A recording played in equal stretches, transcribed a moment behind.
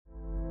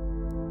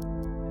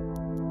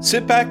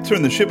Sit back,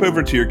 turn the ship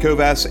over to your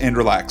Kovas, and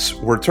relax.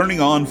 We're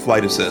turning on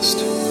Flight Assist.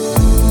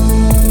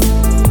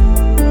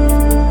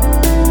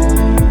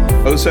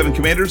 07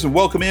 Commanders, and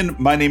welcome in.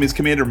 My name is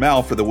Commander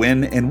Mal for the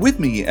win, and with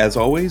me, as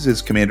always,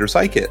 is Commander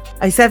Psychit.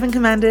 07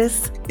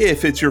 Commanders.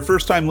 If it's your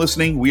first time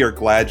listening, we are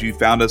glad you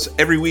found us.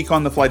 Every week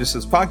on the Flight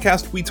Assist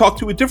podcast, we talk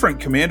to a different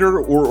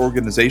commander or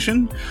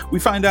organization. We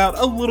find out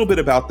a little bit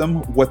about them,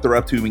 what they're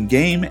up to in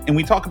game, and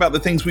we talk about the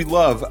things we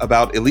love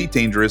about Elite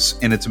Dangerous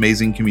and its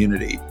amazing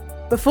community.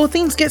 Before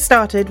things get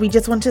started, we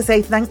just want to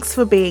say thanks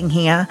for being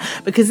here,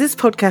 because this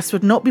podcast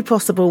would not be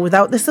possible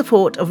without the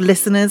support of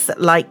listeners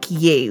like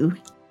you.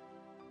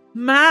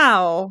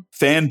 Mal.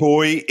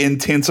 Fanboy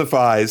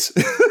intensifies.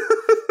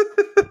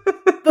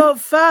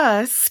 But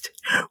first,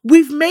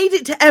 we've made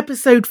it to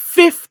episode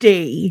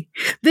 50.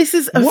 This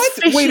is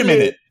officially... What? Wait a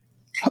minute.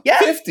 Yeah.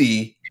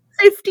 50?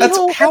 50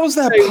 How is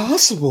that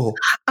possible?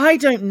 I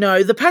don't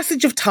know. The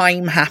passage of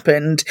time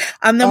happened.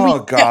 And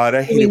then God,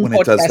 I hate it when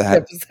it does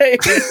that.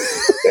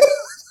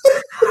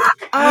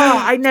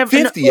 I never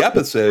 50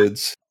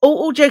 episodes.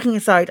 All joking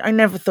aside, I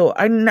never thought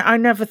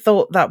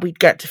that we'd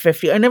get to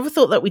 50. I never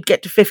thought that we'd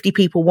get to 50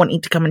 people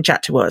wanting to come and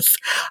chat to us.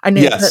 I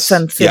know that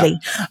sounds silly.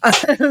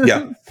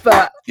 Yeah.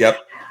 But yep.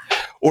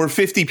 Or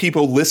 50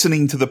 people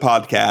listening to the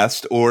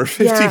podcast, or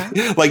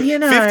 50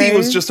 50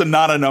 was just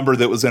not a number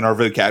that was in our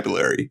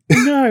vocabulary.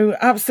 No,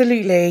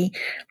 absolutely.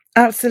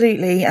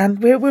 Absolutely.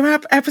 And we're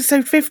at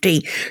episode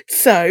 50.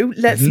 So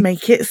let's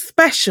make it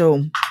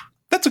special.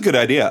 That's a good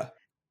idea.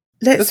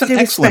 Let's do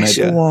a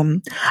special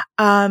one.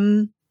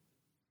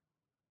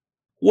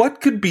 What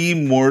could be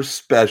more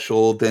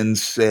special than,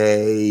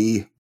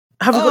 say...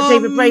 Have we got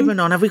David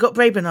Braben on? Have we got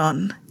Braben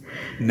on?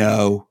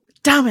 No.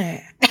 Damn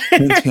it.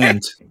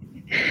 Hint.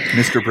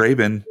 Mr.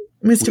 Braben.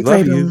 Mr.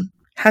 Braben.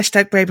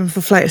 Hashtag Braben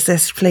for Flight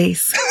Assist,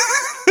 please.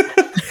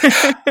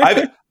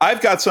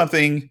 I've got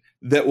something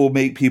that will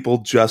make people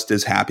just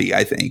as happy,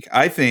 I think.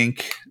 I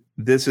think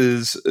this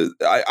is...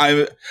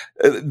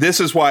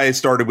 this is why I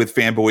started with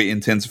Fanboy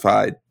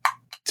Intensified.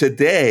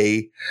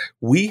 Today,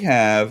 we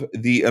have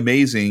the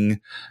amazing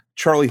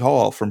Charlie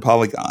Hall from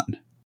Polygon,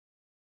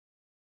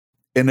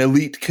 an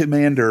elite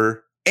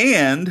commander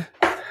and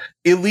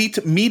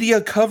elite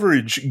media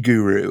coverage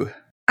guru.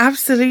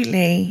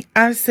 Absolutely.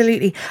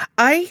 Absolutely.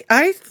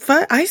 I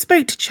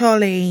spoke to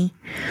Charlie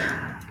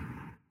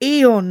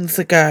eons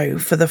ago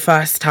for the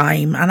first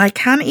time, and I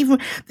can't even...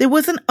 There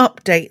was an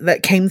update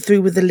that came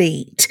through with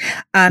Elite,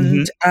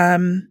 and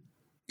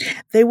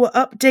they were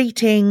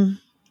updating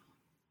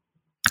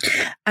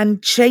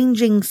and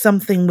changing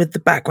something with the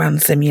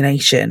background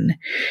simulation,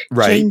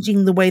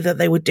 changing the way that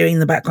they were doing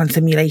the background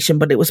simulation,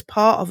 but it was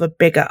part of a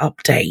bigger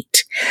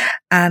update.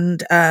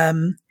 And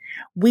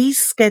we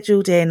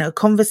scheduled in a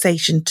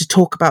conversation to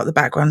talk about the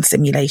background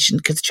simulation,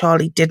 because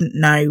Charlie didn't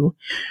know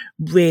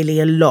really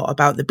a lot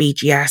about the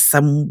BGS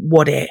and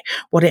what it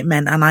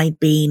meant. And I'd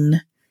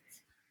been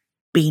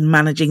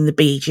managing the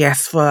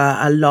BGS for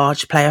a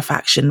large player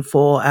faction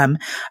for a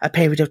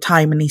period of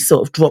time, and he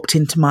sort of dropped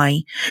into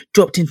my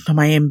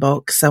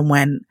inbox and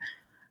went,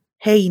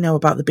 "Hey, you know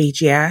about the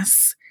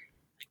BGS?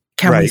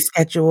 Can we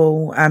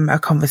schedule a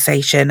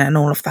conversation?" and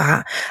all of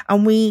that.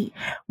 And we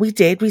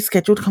did. We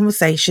scheduled a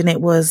conversation.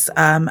 It was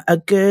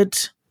a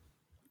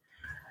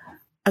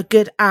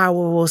good hour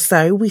or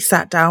so. We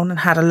sat down and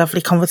had a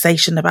lovely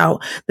conversation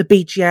about the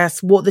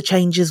BGS, what the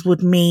changes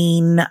would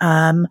mean,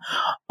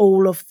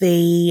 all of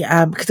the,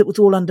 because it was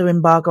all under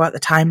embargo at the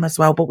time as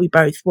well, but we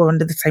both were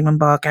under the same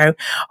embargo.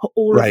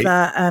 All of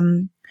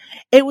the,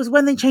 it was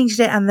when they changed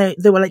it, and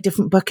there were like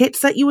different buckets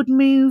that you would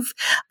move,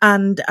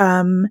 and,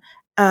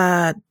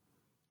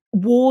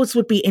 wars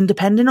would be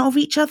independent of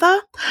each other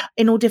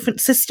in all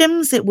different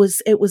systems. It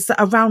was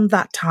around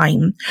that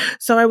time.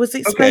 So I was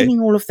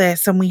explaining all of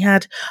this, and we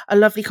had a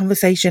lovely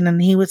conversation,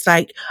 and he was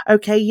like,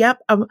 "Okay, yep.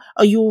 Are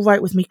you all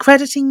right with me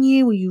crediting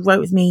you? Are you right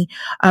with me,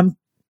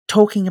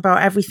 talking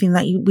about everything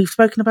that we've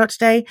spoken about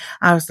today?"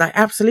 I was like,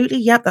 "Absolutely.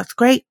 Yep. That's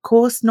great. Of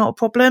course. Not a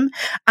problem."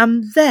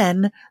 And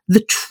then the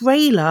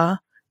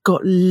trailer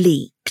got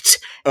leaked.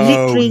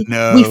 Literally,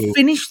 we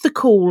finished the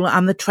call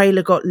and the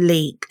trailer got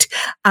leaked.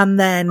 And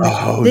then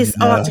this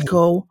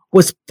article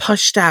was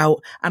pushed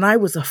out, and I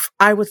was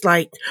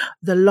like,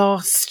 the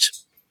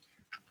last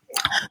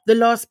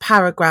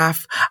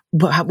paragraph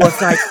was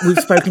like, "We've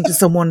spoken to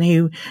someone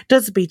who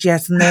does the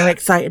BGS and they're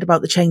excited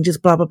about the changes,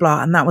 blah, blah,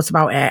 blah." And that was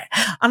about it.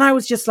 And I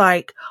was just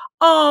like,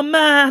 oh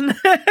man,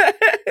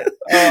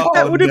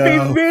 that would have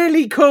been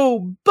really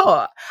cool.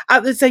 But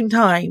at the same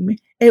time,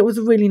 it was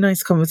a really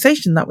nice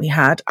conversation that we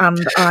had.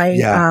 And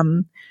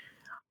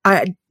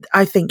I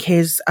think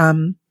his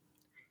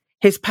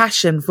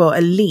passion for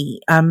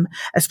Elite,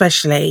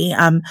 especially,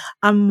 and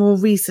more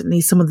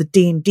recently, some of the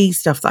D&D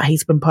stuff that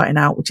he's been putting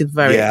out, which is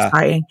very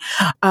exciting.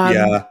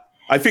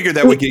 I figured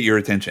that would get your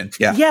attention.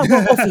 Yeah. Yeah,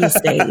 well,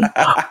 obviously.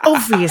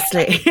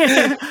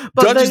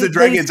 But Dungeons and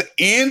Dragons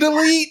and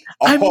Elite?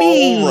 I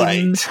mean,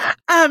 right.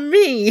 I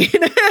mean,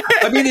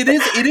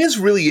 it is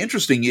really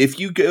interesting. If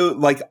you go,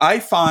 like, I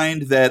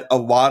find that a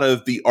lot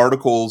of the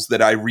articles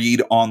that I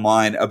read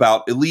online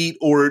about Elite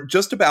or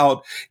just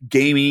about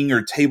gaming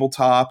or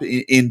tabletop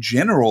in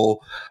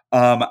general,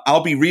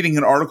 I'll be reading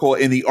an article,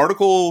 and the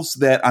articles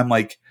that I'm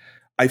like,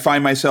 I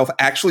find myself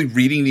actually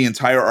reading the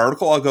entire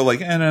article. I'll go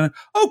like,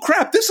 oh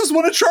crap, this is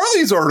one of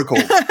Charlie's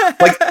articles.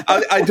 Like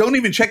I don't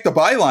even check the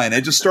byline.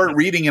 I just start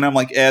reading and I'm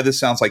like, this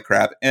sounds like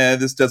crap.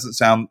 This doesn't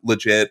sound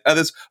legit.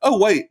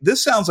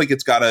 This sounds like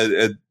it's got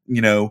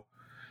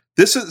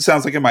this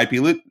sounds like it might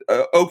be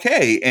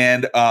okay.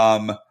 And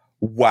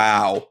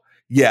wow.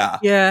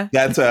 Yeah.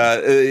 That's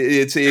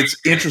it's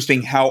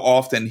interesting how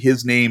often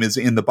his name is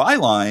in the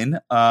byline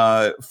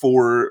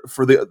for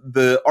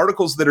the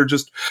articles that are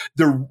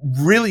they're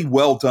really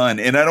well done.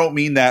 And I don't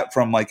mean that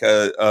from like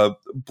a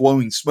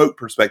blowing smoke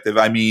perspective.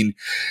 I mean,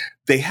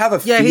 they have a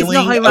feeling. He's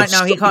not home right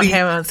now. He can't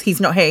hear us. He's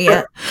not here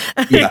yet.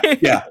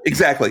 yeah,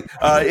 exactly.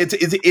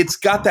 It's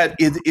got that.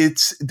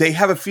 They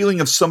have a feeling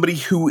of somebody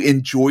who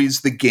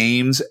enjoys the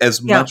games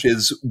as much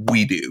as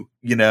we do.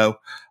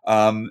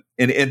 And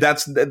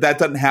that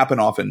doesn't happen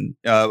often.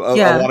 A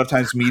lot of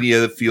times,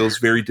 media feels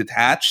very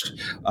detached,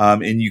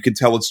 and you can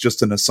tell it's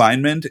just an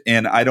assignment.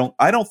 And I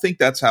don't think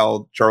that's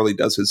how Charlie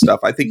does his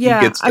stuff. I think he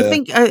gets. I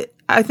think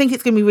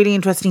it's going to be really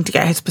interesting to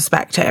get his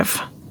perspective.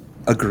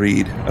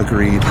 Agreed.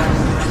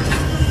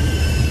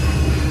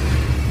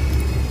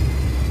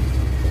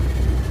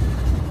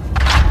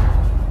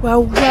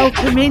 Well,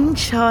 welcome in,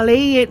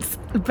 Charlie. It's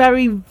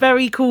very,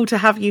 very cool to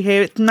have you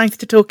here. It's nice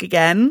to talk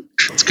again.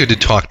 It's good to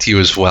talk to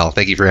you as well.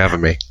 Thank you for having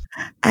me.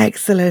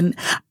 Excellent.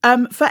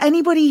 For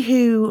anybody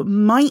who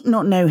might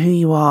not know who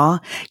you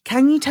are,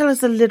 can you tell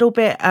us a little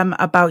bit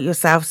about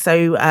yourself?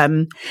 So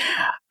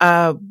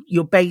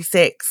your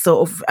basics,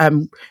 sort of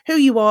who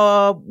you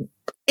are,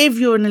 if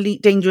you're an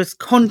Elite Dangerous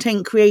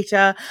content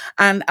creator,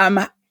 and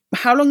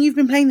how long you've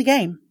been playing the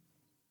game.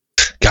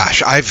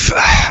 Gosh,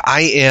 currently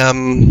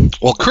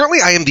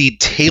I am the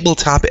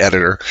tabletop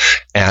editor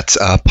at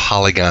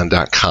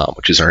Polygon.com,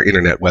 which is our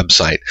internet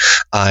website.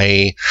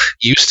 I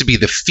used to be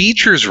the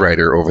features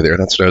writer over there.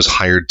 That's what I was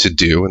hired to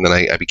do. And then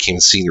I became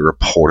a senior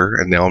reporter,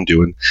 and now I'm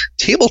doing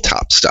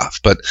tabletop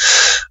stuff. But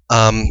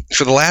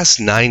for the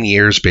last 9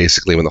 years,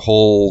 basically, when the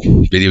whole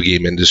video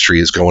game industry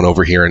is going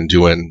over here and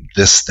doing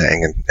this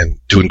thing and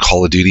doing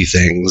Call of Duty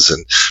things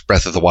and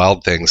Breath of the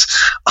Wild things,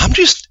 I'm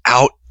just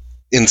out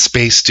in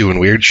space doing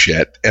weird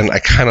shit, and I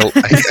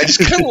just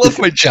kind of love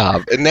my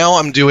job. And now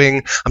I'm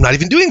not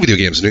even doing video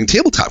games, I'm doing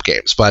tabletop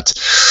games. But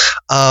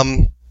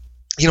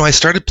I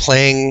started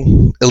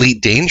playing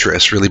Elite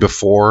Dangerous really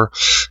before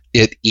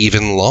it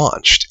even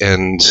launched,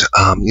 and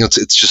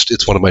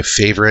it's one of my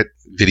favorite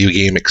video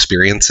game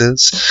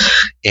experiences,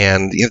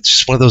 and it's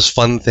just one of those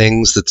fun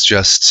things that's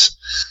just,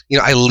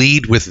 I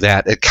lead with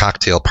that at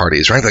cocktail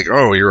parties, right? Like,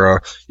 oh,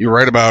 you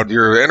write about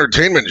your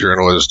entertainment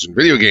journalist in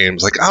video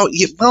games. Like, oh,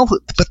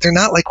 but they're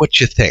not like what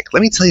you think.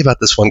 Let me tell you about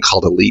this one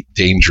called Elite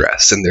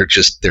Dangerous, and their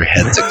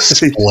heads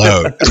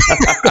explode.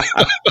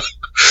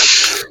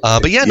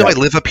 I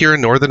live up here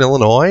in Northern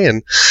Illinois,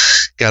 and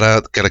got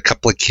a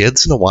couple of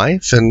kids and a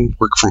wife, and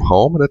work from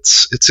home, and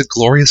it's a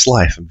glorious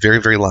life. I'm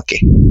very, very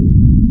lucky.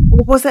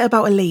 What was it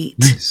about Elite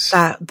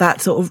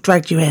that sort of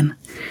dragged you in?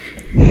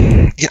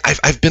 Yeah,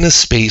 I've been a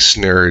space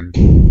nerd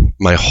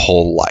my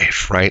whole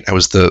life, right? I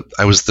was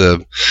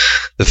the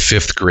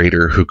fifth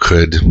grader who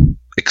could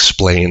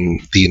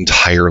explain the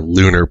entire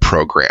lunar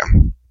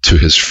program to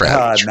his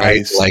friends, right?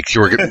 Nice. Like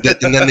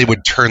and then they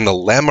would turn the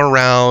LEM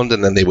around,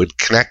 and then they would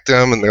connect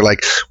them, and they're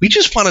like, "We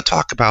just want to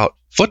talk about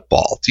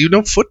football. Do you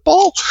know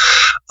football?"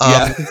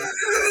 Yeah.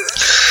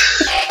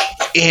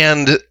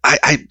 And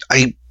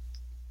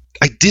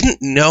I didn't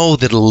know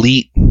that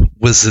Elite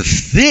was a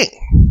thing.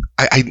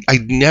 I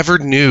never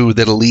knew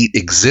that Elite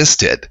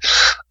existed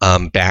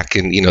back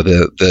in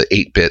the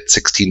 8-bit,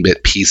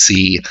 16-bit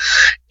PC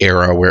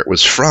era where it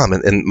was from.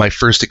 And my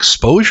first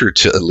exposure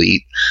to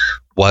Elite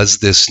was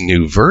this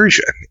new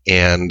version.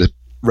 And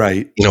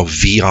right,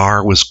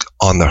 VR was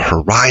on the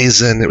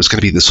horizon. It was going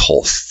to be this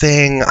whole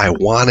thing. I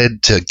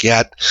wanted to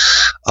get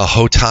a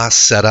HOTAS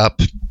set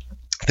up.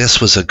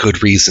 This was a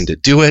good reason to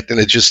do it, and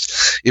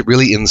it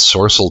really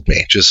ensorcelled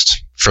me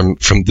just from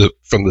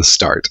the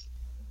start.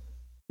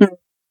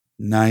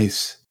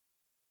 Nice.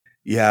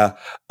 Yeah.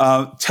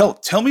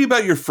 Tell me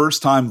about your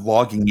first time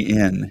logging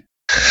in.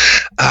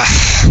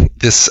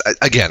 This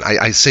again,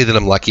 I say that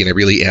I'm lucky, and I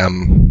really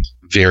am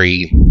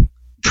very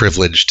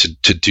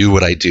privileged to do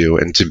what I do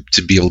and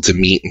to be able to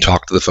meet and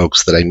talk to the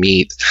folks that I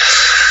meet.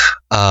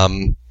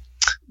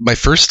 My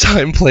first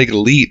time playing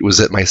Elite was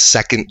at my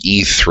second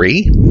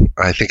E3.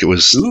 I think it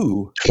was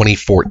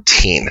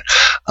 2014.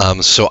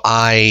 So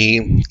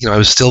I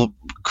was still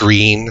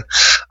green.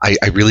 I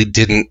really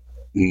didn't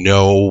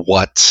know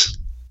what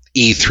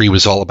E3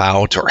 was all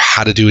about or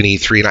how to do an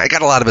E3. And I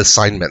got a lot of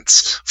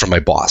assignments from my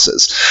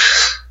bosses.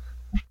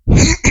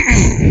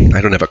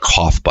 I don't have a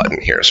cough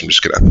button here, so I'm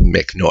just going to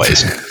make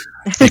noise.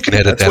 You can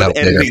edit that out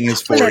later.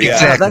 Is for,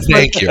 exactly.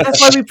 Thank you. That's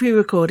why we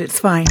pre-record. It's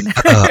fine.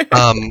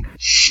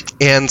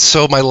 And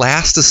so my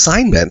last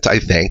assignment, I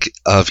think,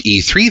 of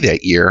E3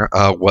 that year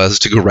was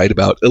to go write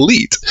about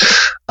Elite.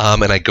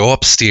 And I go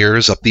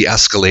upstairs, up the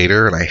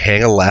escalator, and I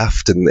hang a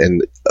left,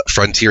 and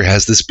Frontier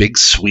has this big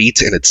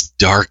suite, and it's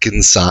dark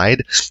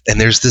inside, and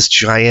there's this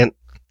giant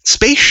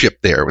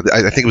spaceship there.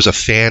 I think it was a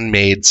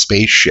fan-made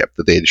spaceship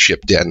that they had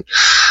shipped in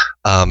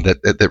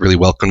that really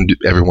welcomed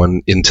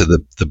everyone into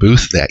the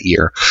booth that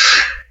year.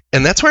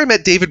 And that's where I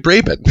met David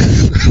Braben.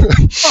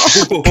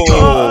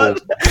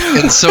 God.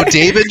 And so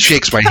David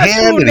shakes my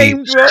hand, and I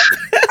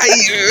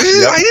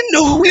didn't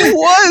know who he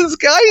was,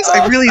 guys.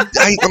 I'm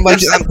like,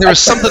 there was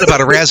something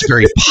about a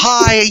Raspberry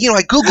Pi.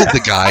 I Googled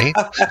the guy.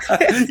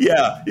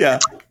 Yeah.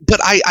 But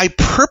I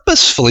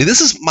purposefully,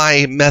 this is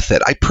my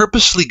method, I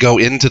purposefully go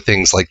into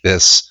things like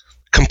this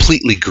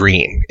completely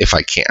green if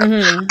I can.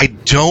 Mm-hmm. I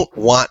don't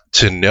want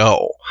to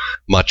know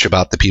much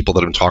about the people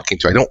that I'm talking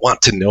to. I don't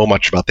want to know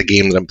much about the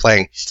game that I'm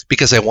playing,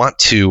 because I want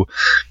to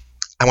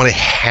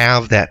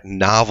have that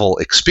novel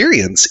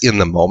experience in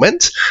the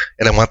moment,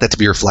 and I want that to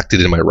be reflected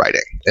in my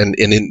writing and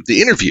in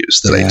the interviews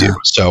that I do.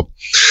 So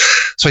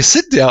I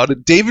sit down,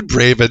 and David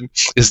Braben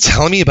is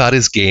telling me about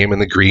his game in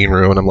the green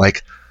room, and I'm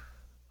like,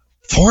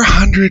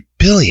 400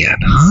 billion,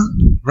 huh?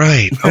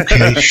 Right.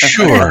 Okay,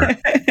 sure.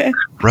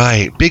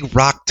 Right. Big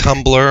rock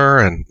tumbler,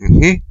 and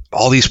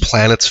all these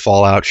planets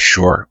fall out.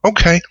 Sure.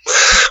 Okay.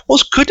 Well,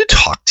 it's good to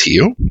talk to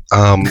you.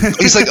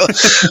 He's like,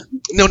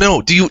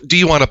 no. Do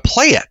you want to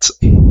play it?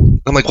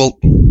 I'm like, well,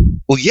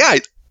 yeah.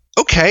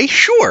 Okay,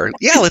 sure.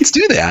 Yeah, let's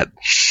do that.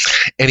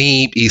 And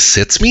he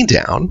sits me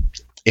down,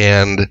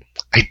 and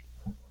I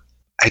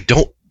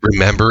don't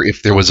remember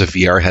if there was a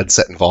VR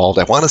headset involved.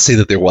 I want to say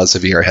that there was a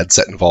VR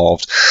headset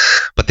involved,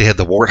 but they had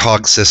the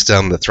Warthog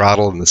system, the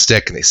throttle, and the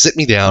stick, and they sit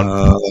me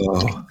down.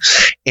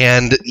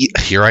 And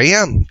here I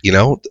am,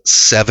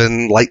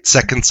 7 light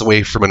seconds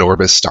away from an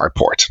Orbis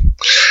starport.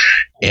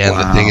 And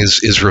the thing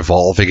is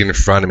revolving in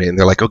front of me, and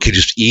they're like, okay,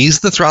 just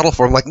ease the throttle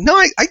forward. I'm like, no,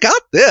 I got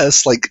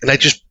this. And I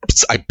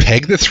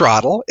peg the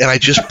throttle, and I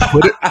just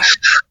put it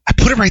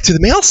right through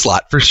the mail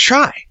slot first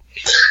try.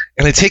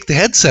 And I take the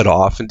headset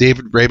off, and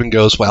David Braben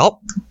goes,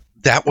 well,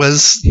 that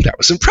was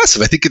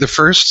impressive. I think you're the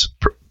first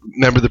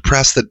member of the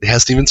press that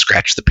hasn't even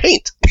scratched the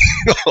paint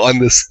on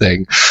this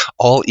thing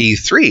all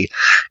E3.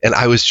 And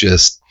I was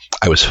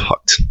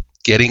hooked.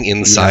 Getting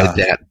inside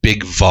that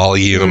big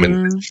volume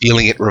and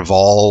feeling it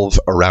revolve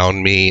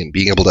around me, and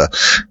being able to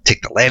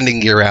take the landing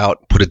gear out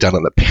and put it down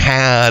on the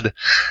pad.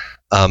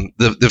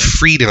 The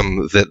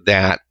freedom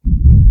that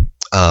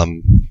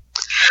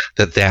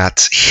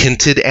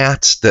hinted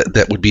at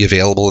that would be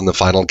available in the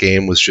final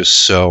game was just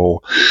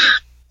so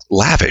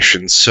lavish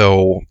and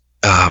so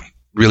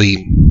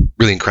really,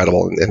 really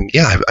incredible. And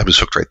I was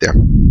hooked right there.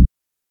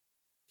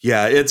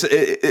 Yeah, it's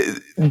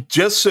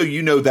just so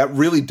you know, that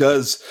really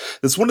does.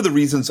 That's one of the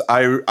reasons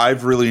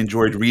I've really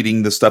enjoyed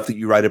reading the stuff that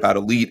you write about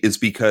Elite, is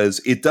because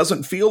it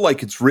doesn't feel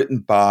like it's written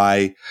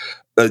by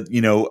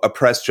a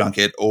press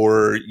junket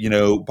or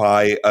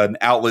by an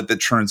outlet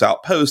that churns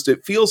out posts.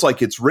 It feels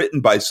like it's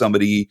written by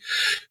somebody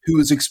who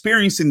is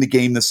experiencing the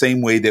game the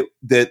same way that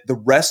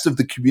the rest of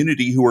the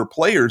community who are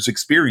players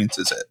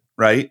experiences it.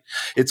 Right?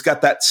 It's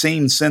got that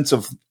same sense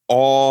of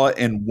awe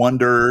and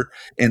wonder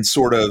and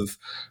sort of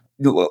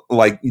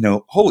like,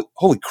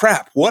 holy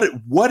crap, what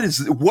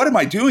am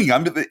I doing?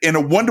 I'm in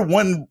a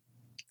 1-to-1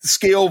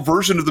 scale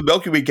version of the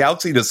Milky Way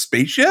galaxy in a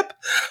spaceship.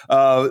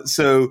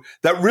 So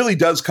that really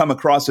does come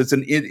across. I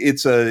think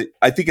it's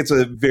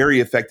a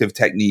very effective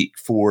technique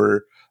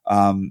for,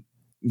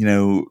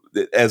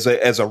 as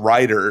a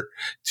writer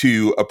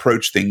to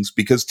approach things,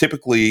 because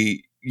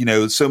typically,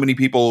 so many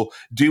people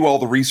do all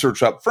the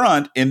research up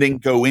front and then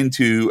go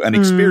into an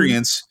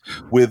experience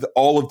with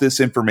all of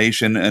this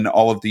information and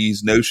all of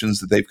these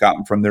notions that they've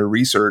gotten from their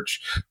research.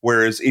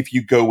 Whereas if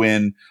you go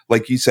in,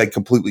 like you said,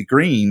 completely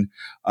green,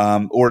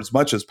 or as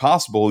much as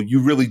possible,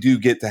 you really do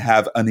get to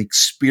have an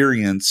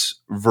experience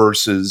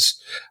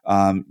versus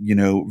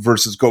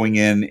going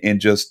in and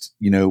just,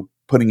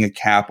 putting a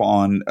cap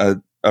on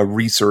a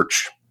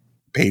research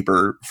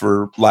paper,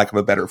 for lack of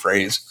a better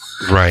phrase.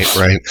 Right.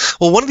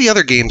 Well, one of the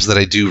other games that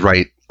I do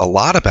write a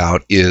lot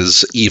about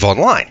is EVE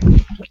Online.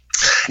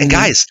 And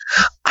guys,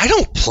 I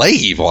don't play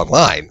EVE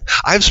Online.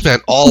 I've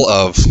spent all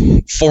of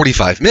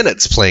 45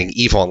 minutes playing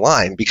EVE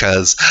Online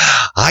because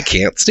I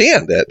can't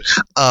stand it.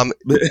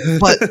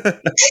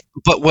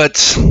 But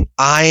what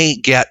I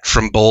get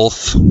from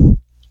both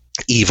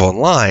EVE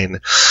Online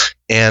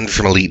and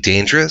from Elite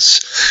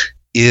Dangerous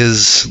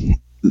is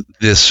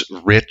this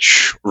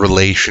rich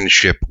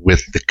relationship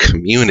with the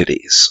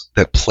communities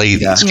that play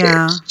these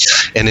games.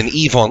 And in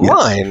EVE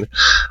Online,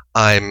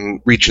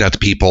 I'm reaching out to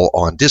people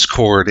on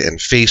Discord and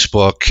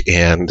Facebook,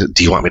 and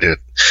do you want me to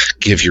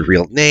give your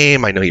real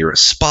name? I know you're a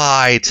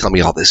spy. Tell me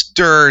all this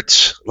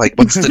dirt. Like,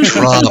 what's the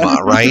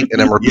drama, right?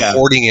 And I'm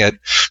reporting it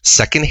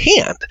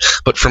secondhand,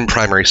 but from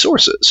primary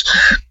sources.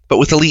 But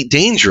with Elite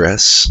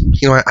Dangerous,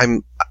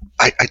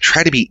 I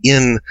try to be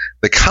in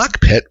the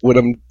cockpit when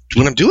I'm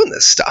doing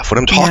this stuff, when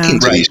I'm talking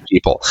to these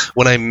people.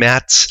 When I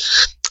met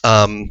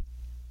Dr.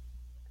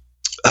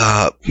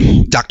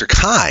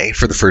 Kai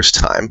for the first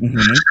time,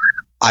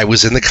 I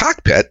was in the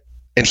cockpit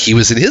and he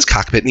was in his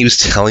cockpit and he was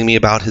telling me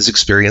about his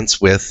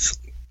experience with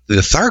the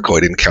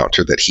Thargoid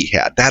encounter that he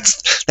had.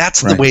 That's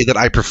the way that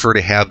I prefer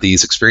to have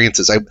these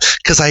experiences.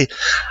 Because I'm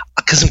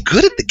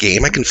good at the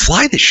game. I can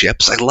fly the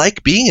ships. I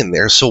like being in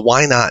there. So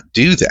why not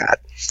do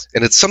that?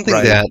 And it's something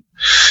that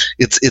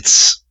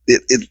it's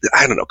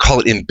I don't know, call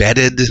it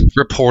embedded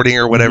reporting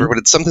or whatever, but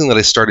it's something that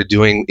I started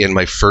doing in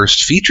my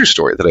first feature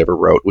story that I ever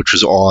wrote, which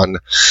was on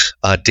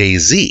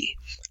DayZ.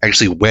 I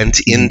actually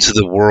went into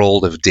the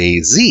world of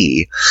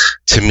DayZ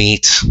to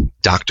meet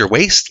Dr.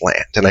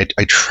 Wasteland, and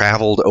I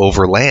traveled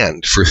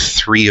overland for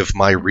 3 of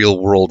my real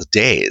world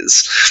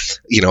days,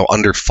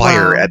 under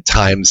fire at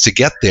times to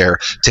get there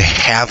to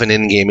have an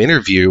in-game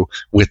interview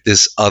with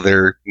this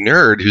other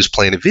nerd who's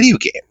playing a video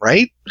game,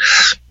 right?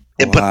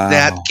 But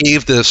that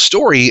gave the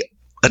story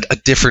a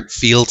different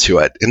feel to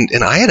it,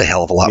 and I had a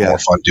hell of a lot more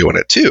fun doing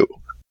it too.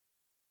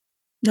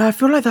 No, I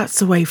feel like that's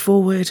the way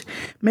forward.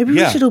 Maybe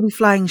we should all be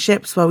flying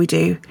ships while we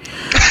do.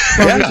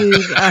 I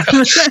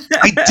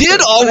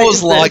did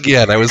almost log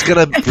in. I was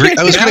gonna greet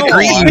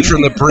you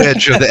from the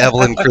bridge of the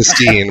Evelyn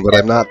Christine, but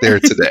I'm not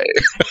there today.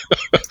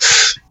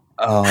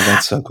 Oh,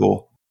 that's so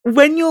cool.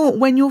 When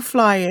you're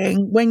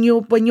flying, when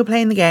you're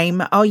playing the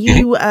game, are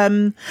you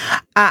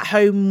at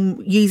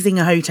home using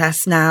a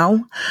HOTAS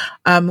now?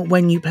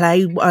 When you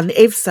play, and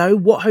if so,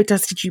 what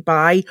HOTAS did you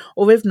buy?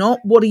 Or if not,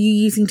 what are you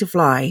using to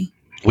fly?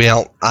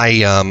 Well, I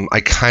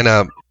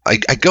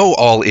go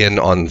all in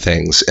on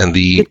things, and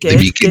the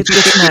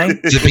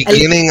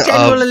beginning of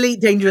General Elite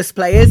Dangerous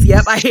players.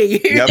 Yep, I hear you.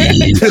 Yep.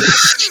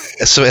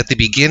 So at the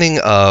beginning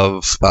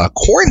of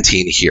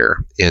quarantine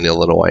here in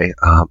Illinois,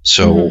 a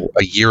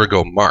year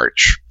ago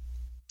March,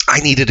 I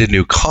needed a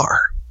new car.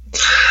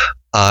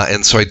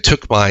 And so I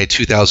took my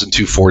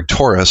 2002 Ford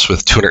Taurus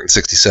with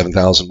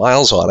 267,000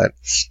 miles on it,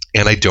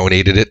 and I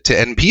donated it to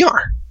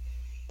NPR.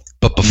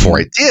 But before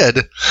I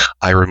did,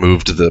 I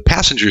removed the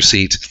passenger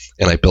seat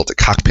and I built a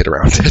cockpit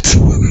around it.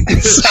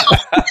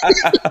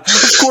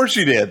 Of course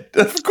you did.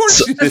 Of course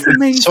you did. That's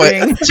amazing.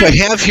 So I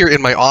have here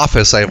in my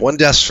office, I have one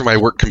desk for my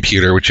work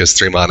computer, which has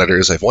 3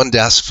 monitors. I have one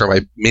desk for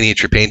my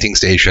miniature painting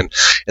station.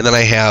 And then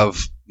I have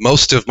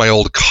most of my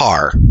old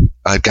car.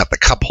 I've got the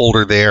cup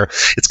holder there.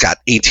 It's got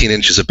 18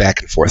 inches of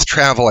back and forth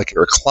travel. I can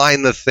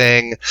recline the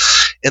thing.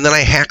 And then I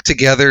hacked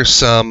together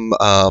some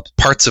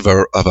parts of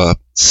a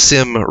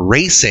sim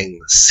racing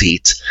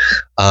seat.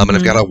 And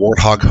I've got a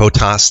Warthog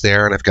HOTAS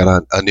there, and I've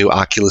got a new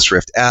Oculus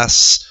Rift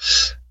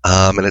S.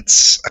 And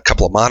it's a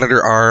couple of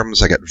monitor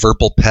arms. I got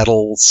Virpil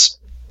pedals.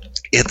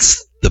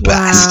 It's the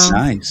best.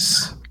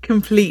 Nice.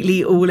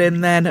 Completely all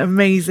in then.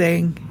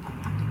 Amazing.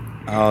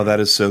 Oh, that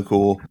is so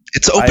cool.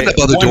 It's opened up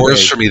other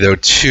doors for me, though,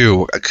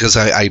 too, because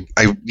I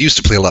used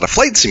to play a lot of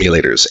flight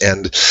simulators.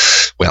 And,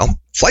 well,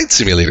 Flight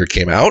Simulator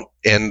came out,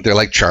 and they're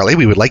like, Charlie,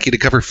 we would like you to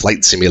cover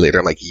Flight Simulator.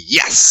 I'm like,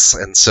 yes!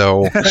 And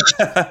so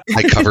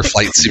I cover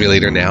Flight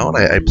Simulator now, and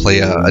I play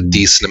a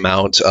decent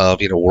amount of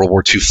World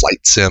War II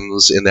flight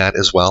sims in that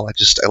as well. I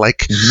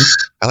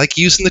like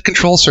using the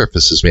control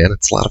surfaces, man.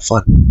 It's a lot of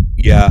fun.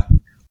 Yeah.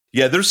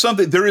 Yeah, there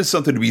is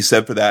something to be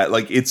said for that.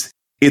 Like, it's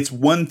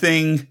one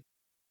thing...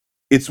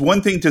 It's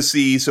one thing to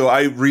see. So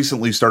I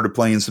recently started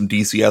playing some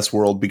DCS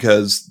World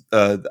because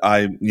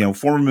I,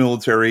 former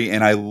military,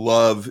 and I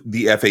love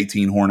the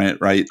F-18 Hornet.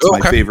 Right, it's my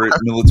favorite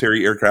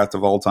military aircraft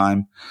of all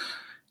time.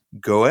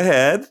 Go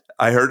ahead.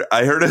 I heard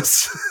a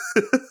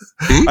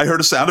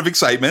sound of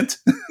excitement.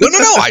 No.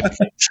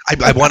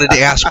 I wanted to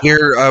ask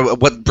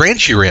what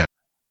branch you're in.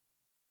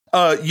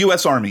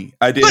 U.S. Army.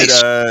 I did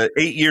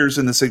 8 years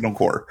in the Signal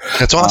Corps.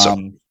 That's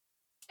awesome.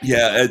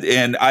 Yeah,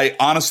 and I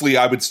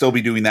would still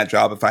be doing that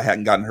job if I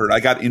hadn't gotten hurt. I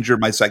got injured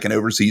my second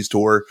overseas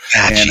tour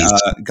and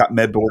got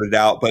med boarded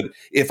out. But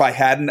if I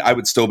hadn't, I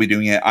would still be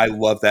doing it. I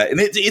love that. And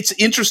it's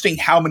interesting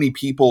how many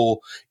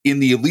people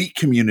in the elite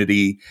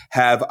community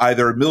have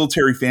either a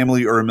military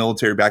family or a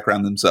military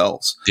background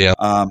themselves. Yeah.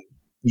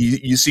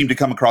 You seem to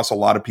come across a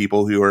lot of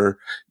people who are,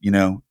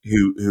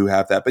 who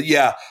have that. But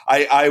yeah,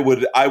 I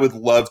would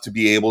love to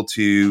be able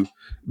to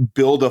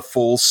build a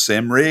full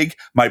sim rig.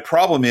 My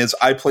problem is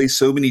I play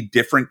so many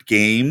different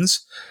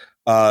games,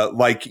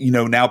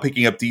 now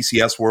picking up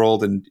DCS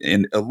World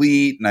and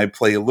Elite, and I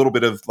play a little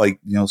bit of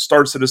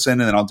Star Citizen,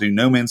 and then I'll do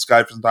No Man's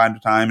Sky from time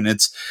to time. And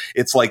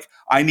it's like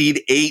I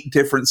need 8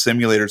 different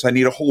simulators. I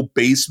need a whole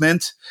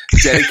basement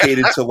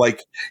dedicated to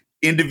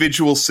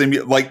individual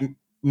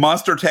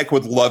Monster Tech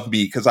would love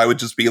me because I would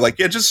just be like,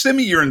 yeah, just send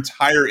me your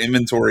entire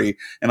inventory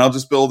and I'll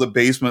just build a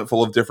basement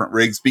full of different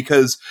rigs,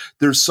 because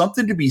there's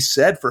something to be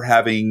said for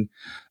having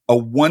a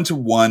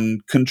one-to-one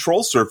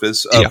control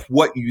surface of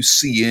what you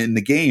see in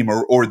the game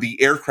or the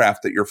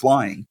aircraft that you're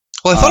flying.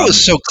 Well, I thought it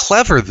was so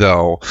clever,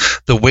 though,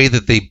 the way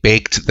that they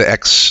baked the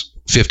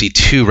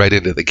X52 right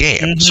into the game.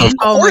 Mm-hmm. So of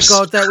course, my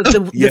god, that was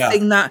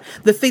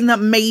the thing that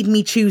made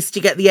me choose to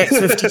get the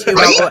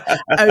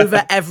X52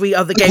 over every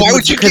other game. Why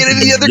would you get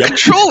any other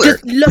controller?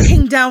 Just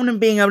looking down and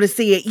being able to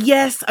see it.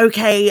 Yes,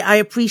 okay, I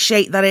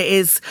appreciate that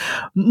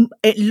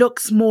it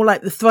looks more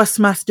like the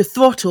Thrustmaster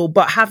throttle,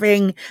 but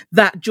having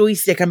that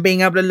joystick and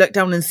being able to look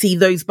down and see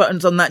those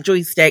buttons on that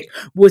joystick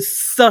was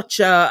such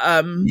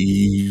a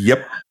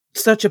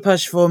such a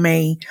push for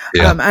me.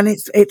 Yeah. And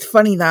it's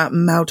funny that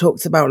Mel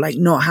talks about like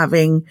not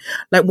having,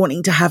 like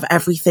wanting to have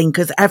everything,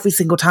 because every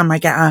single time I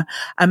get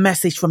a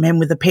message from him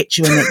with a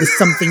picture in it, there's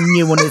something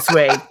new on his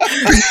rig.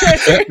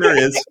 There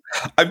is.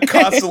 I'm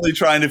constantly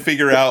trying to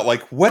figure out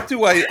like,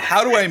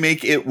 how do I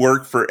make it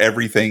work for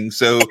everything?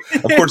 So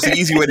of course the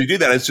easy way to do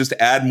that is just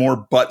add more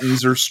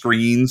buttons or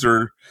screens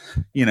or,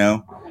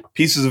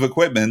 pieces of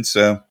equipment.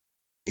 So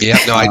yeah,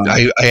 no,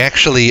 I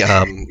actually,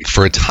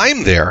 for a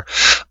time there,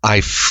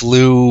 I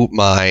flew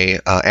my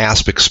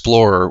Asp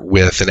Explorer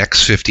with an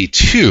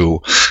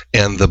X52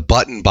 and the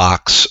button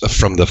box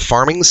from the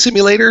Farming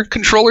Simulator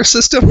controller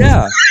system.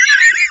 Yeah.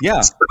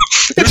 Yeah.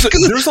 There's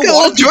a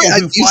lot of people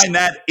who find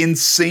that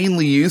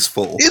insanely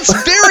useful. It's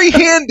very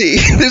handy.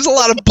 There's a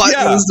lot of buttons.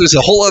 Yeah. There's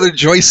a whole other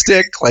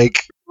joystick.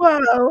 Like,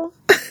 wow.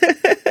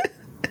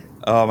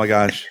 Oh my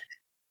gosh.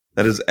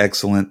 That is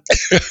excellent.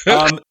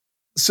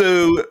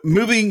 So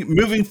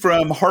moving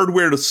from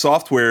hardware to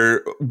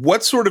software,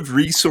 what sort of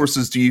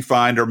resources do you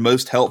find are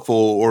most helpful,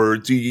 or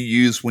do you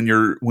use when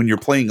you're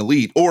playing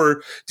Elite,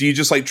 or do you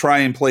just like try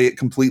and play it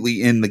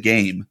completely in the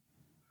game?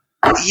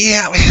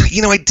 Yeah,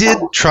 I did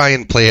try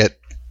and play it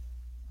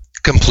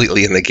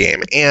completely in the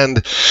game,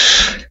 and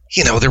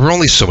there were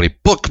only so many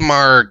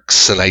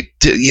bookmarks, and I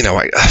did,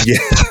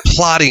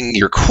 plotting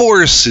your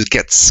course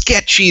gets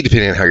sketchy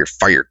depending on how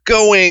far you're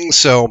going,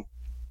 so.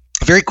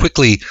 Very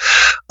quickly,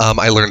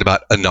 I learned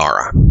about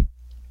Inara.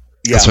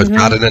 Yeah. So I've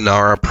got an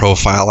Inara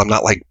profile. I'm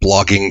not like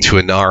blogging to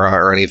Inara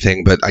or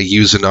anything, but I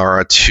use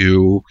Inara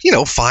to,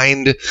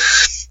 find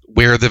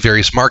where the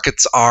various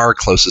markets are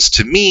closest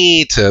to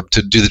me to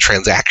do the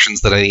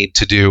transactions that I need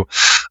to do.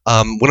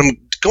 When I'm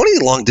going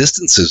long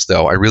distances,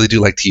 though, I really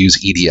do like to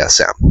use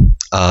EDSM.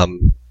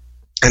 And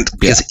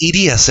because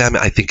EDSM,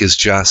 I think, is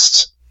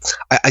just,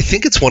 I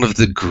think it's one of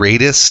the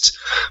greatest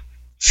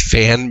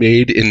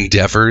fan-made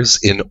endeavors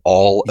in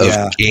all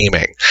of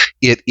gaming.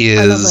 It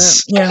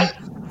is,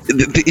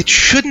 it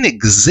shouldn't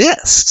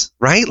exist,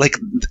 right? Like,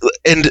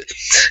 and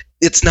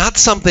it's not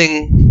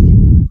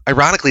something,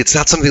 ironically, it's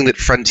not something that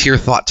Frontier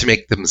thought to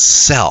make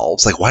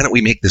themselves. Like, why don't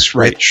we make this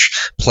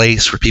rich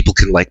place where people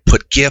can like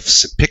put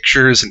GIFs and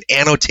pictures and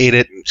annotate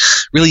it and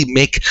really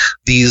make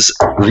these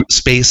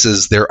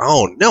spaces their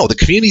own? No, the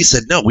community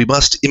said, no, we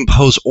must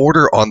impose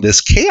order on this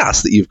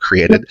chaos that you've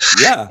created.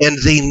 Yeah. And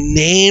they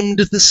named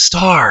the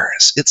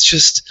stars. It's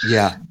just,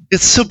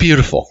 it's so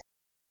beautiful.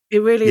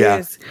 It really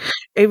is.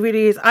 It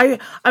really is. I've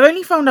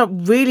only found out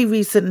really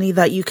recently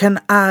that you can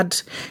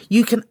add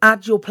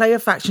your player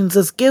factions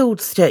as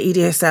guilds to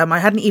EDSM. I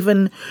hadn't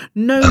even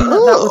known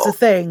that was a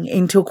thing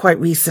until quite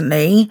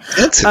recently.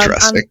 That's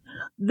interesting.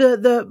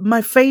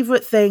 My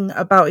favorite thing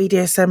about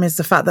EDSM is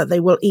the fact that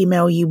they will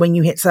email you when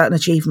you hit certain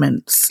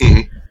achievements.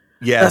 Mm-hmm.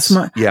 Yes.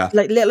 That's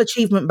like little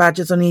achievement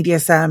badges on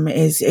EDSM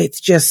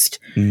it's just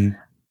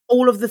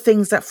all of the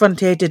things that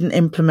Frontier didn't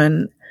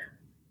implement.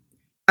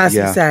 As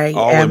you say,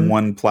 all in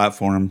one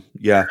platform.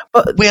 Yeah.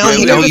 Well,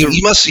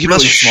 you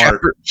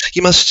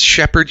must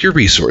shepherd your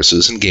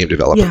resources in game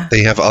development. Yeah.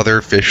 They have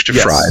other fish to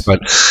fry, but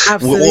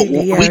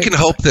we can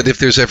hope that if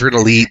there's ever an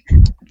Elite,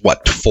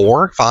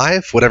 4,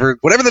 5, whatever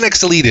the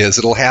next Elite is,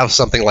 it'll have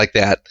something like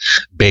that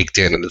baked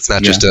in, and it's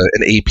not just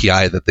an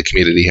API that the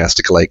community has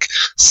to like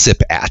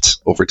sip at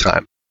over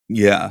time.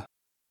 Yeah.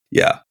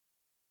 Yeah.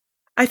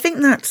 I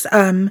think that's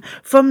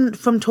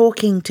from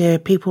talking to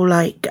people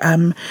like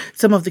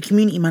some of the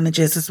community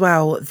managers as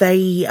well.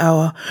 They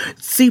are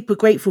super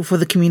grateful for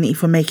the community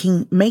for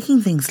making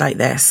things like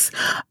this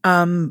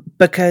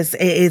because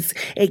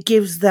it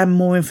gives them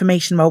more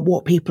information about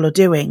what people are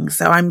doing.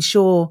 So I'm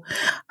sure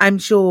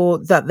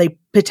that they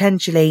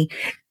potentially,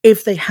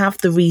 if they have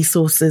the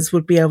resources,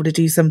 would be able to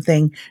do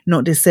something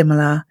not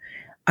dissimilar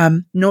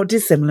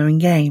in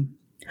game.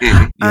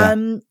 Yeah.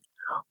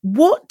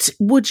 What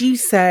would you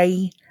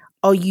say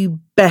are you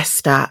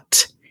best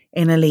at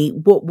in Elite?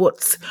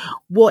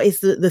 What is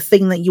the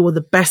thing that you are the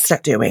best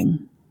at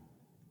doing?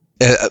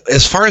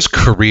 As far as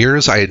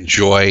careers, I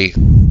enjoy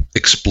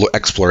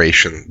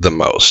exploration the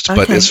most. Okay.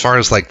 But as far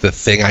as like the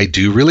thing I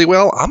do really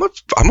well, I'm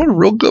a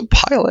real good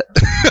pilot.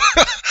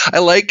 I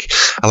like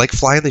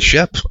flying the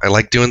ship. I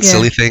like doing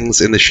silly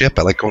things in the ship.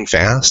 I like going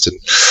fast and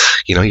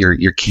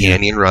your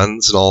canyon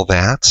runs and all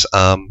that.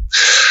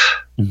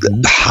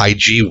 The high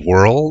G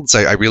worlds.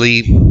 I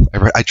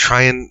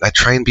try and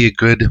be a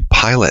good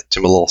pilot to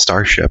a little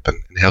starship and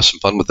have some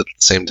fun with it at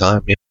the same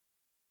time.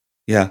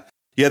 Yeah.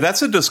 Yeah,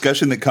 that's a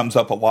discussion that comes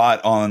up a lot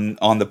on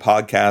the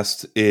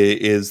podcast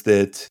is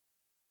that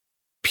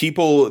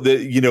people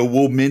that,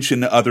 will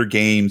mention other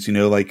games,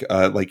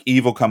 like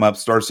Eve will come up,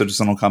 Star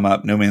Citizen will come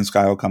up, No Man's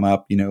Sky will come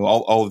up,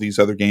 all of these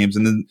other games.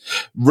 And then,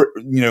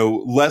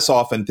 less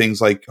often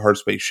things like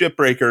Heartspace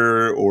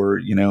Shipbreaker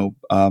or,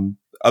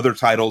 other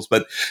titles.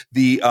 But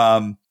the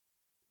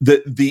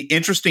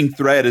interesting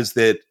thread is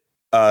that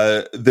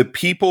the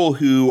people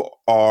who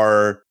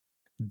are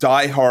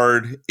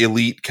diehard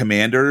elite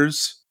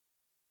commanders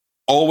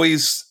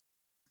always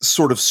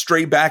sort of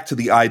stray back to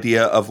the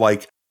idea of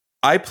like,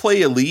 I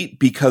play Elite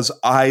because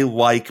I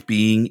like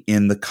being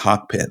in the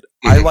cockpit.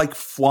 I like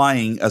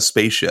flying a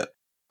spaceship.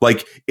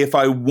 Like, if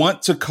I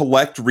want to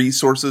collect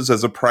resources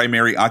as a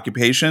primary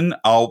occupation,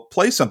 I'll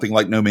play something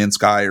like No Man's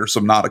Sky or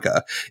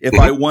Subnautica. If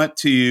I want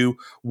to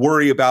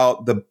worry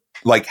about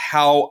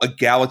how a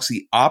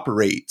galaxy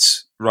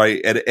operates,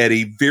 right, at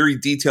a very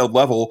detailed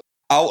level,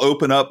 I'll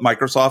open up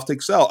Microsoft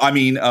Excel. I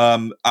mean,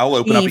 I'll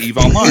open up Eve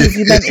Online.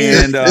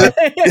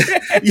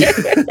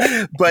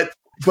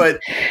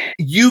 But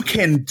you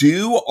can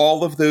do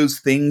all of those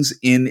things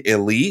in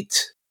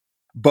Elite,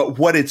 but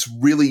what it's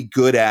really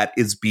good at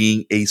is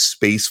being a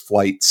space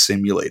flight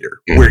simulator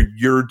where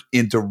you're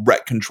in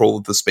direct control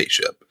of the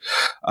spaceship.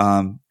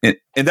 And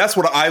that's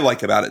what I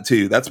like about it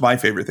too. That's my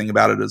favorite thing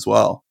about it as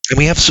well. And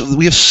we have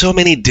so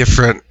many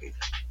different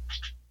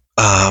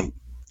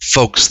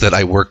folks that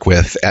I work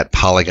with at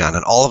Polygon,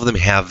 and all of them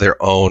have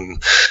their own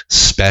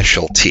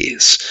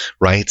specialties,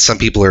 right? Some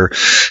people are,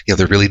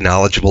 they're really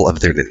knowledgeable of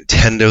their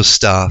Nintendo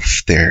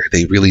stuff.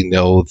 They really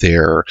know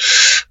their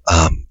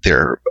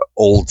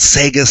old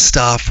Sega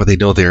stuff, or they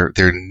know their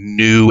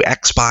new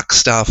Xbox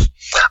stuff.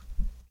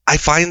 I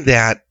find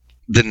that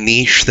the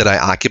niche that I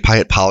occupy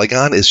at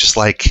Polygon is just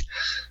like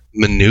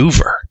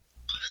maneuver.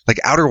 Like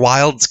Outer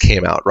Wilds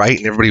came out, right?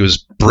 And everybody was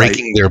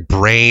breaking their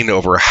brain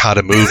over how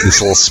to move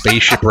this little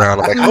spaceship around.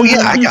 I'm like, oh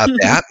yeah, I got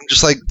that. And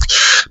just like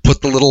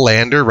put the little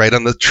lander right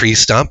on the tree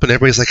stump, and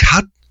everybody's like,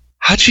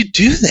 how'd you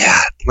do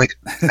that? I'm like,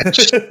 I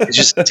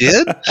just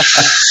did.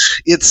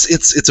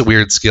 It's a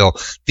weird skill.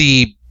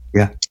 The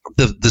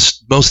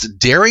most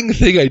daring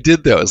thing I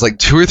did though is like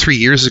 2 or 3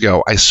 years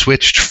ago, I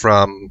switched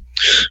from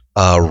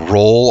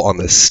roll on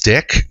the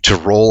stick to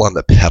roll on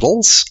the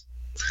pedals.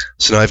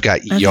 So now I've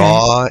got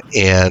yaw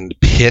and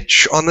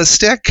pitch on the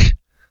stick.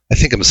 I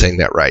think I'm saying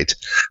that right.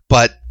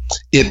 But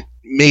it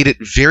made it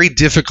very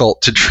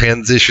difficult to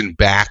transition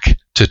back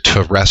to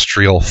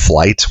terrestrial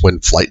flight when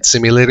Flight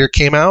Simulator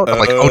came out. I'm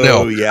like, oh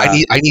no,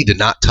 I need to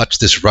not touch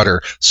this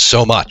rudder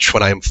so much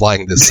when I'm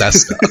flying this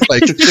Cessna.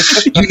 Like,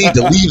 you need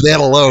to leave that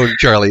alone,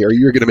 Charlie, or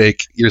you're going to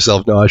make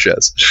yourself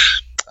nauseous.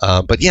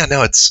 But yeah,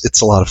 no,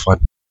 it's a lot of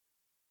fun.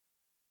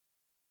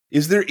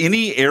 Is there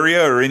any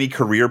area or any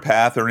career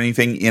path or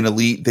anything in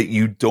Elite that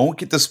you don't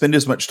get to spend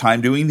as much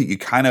time doing that you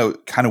kind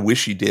of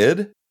wish you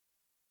did?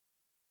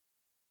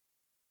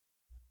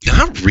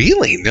 Not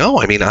really.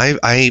 No. I mean,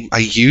 I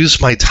use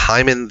my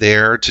time in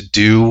there to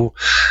do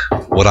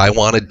what I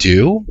want to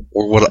do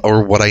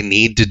or what I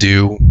need to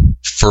do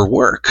for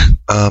work.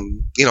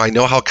 I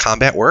know how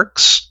combat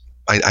works.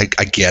 I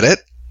get it.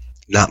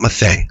 Not my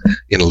thing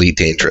in Elite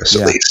Dangerous,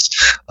 at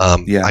least.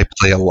 I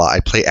play a lot. I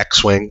play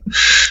X-Wing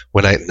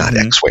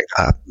X-Wing,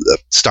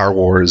 Star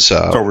Wars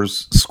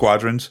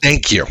Squadrons.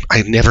 Thank you.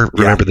 I never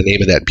remember the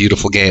name of that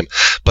beautiful game,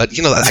 but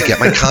I get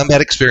my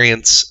combat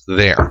experience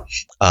there.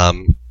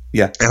 And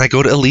I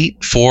go to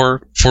Elite for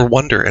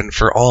wonder and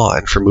for awe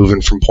and for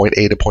moving from point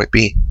A to point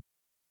B.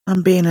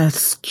 I'm being a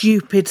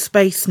stupid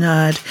space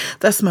nerd.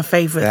 That's my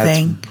favorite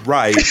thing.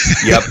 Right.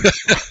 Yep.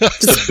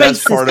 It's the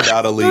best part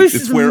about Elite.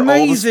 It's where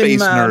all the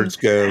space nerds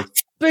go.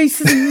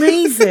 Space is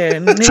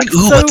amazing. It's like,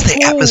 ooh, what's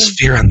the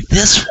atmosphere on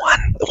this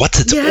one?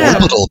 What's its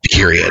orbital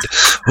period?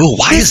 Ooh,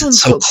 why is it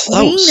so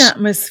close? Green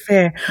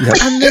atmosphere. Yep.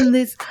 And then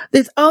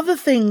there's other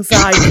things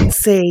that I can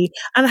see.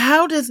 And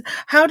how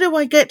do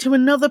I get to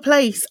another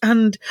place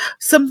and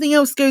something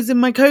else goes in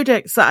my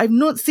codex that I've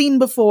not seen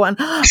before? And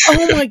oh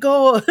my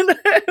god,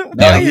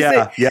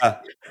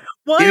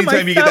 Why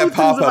anytime you get that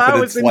pop up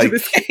and it's like.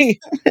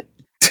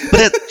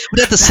 But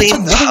at the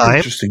same time,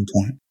 interesting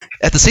point.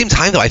 At the same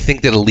time, though, I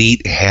think that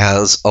Elite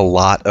has a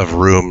lot of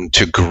room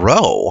to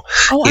grow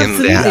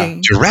in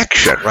that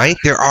direction. Right?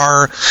 There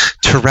are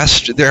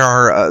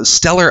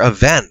stellar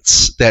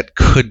events that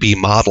could be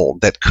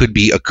modeled, that could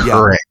be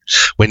occurring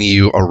when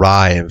you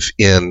arrive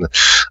in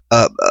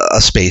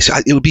a space.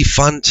 It would be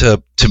fun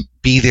to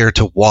be there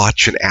to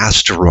watch an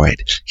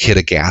asteroid hit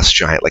a gas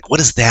giant. Like, what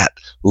does that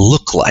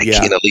look like in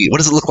Elite? What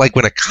does it look like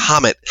when a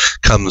comet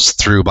comes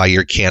through by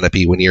your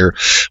canopy when you're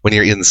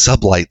in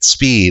sublight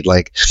speed?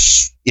 Like,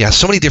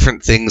 so many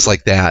different things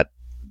like that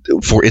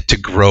for it to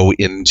grow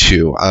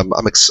into.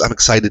 I'm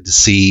excited to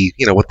see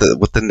what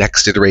the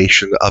next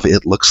iteration of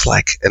it looks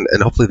like, and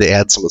hopefully they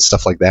add some of the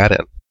stuff like that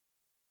in.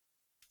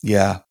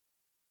 Yeah.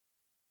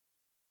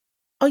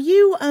 Are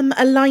you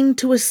aligned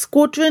to a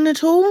squadron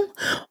at all,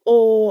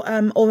 or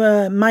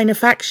a minor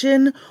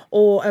faction,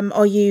 or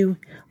are you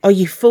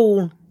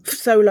full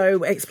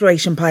solo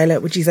exploration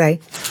pilot? Would you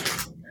say?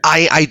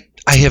 I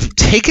have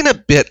taken a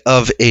bit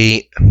of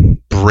a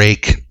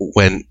break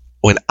when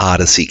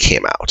Odyssey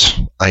came out.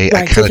 I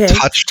kind of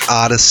touched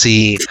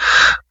Odyssey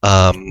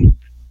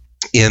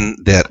in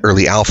that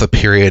early alpha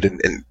period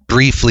and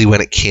briefly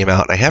when it came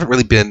out. I haven't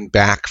really been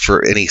back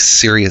for any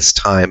serious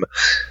time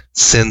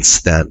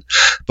since then.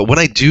 But when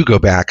I do go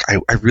back,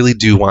 I really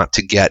do want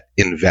to get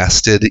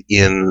invested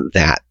in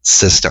that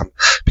system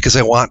because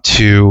I want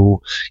to,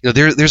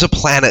 there's a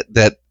planet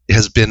that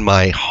has been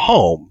my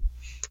home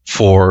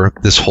for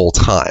this whole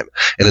time,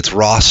 and it's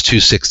Ross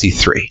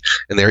 263,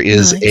 and there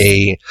is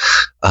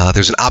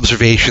there's an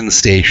observation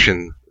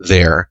station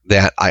there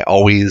that I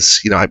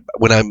always,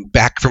 when I'm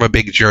back from a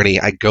big journey,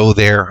 I go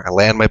there, I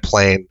land my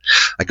plane,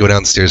 I go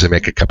downstairs and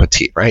make a cup of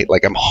tea, right?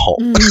 Like I'm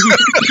home.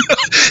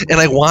 And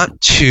I want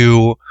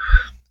to,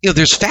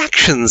 there's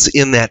factions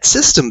in that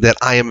system that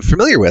I am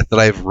familiar with, that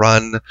I've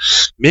run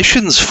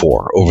missions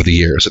for over the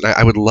years. And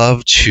I would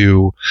love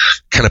to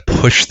kind of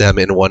push them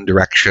in one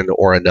direction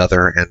or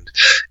another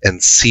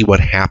and see what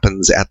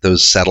happens at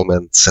those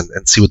settlements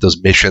and see what those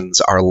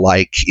missions are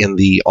like in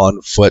the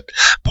on-foot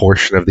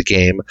portion of the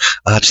game.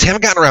 Just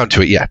haven't gotten around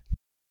to it yet.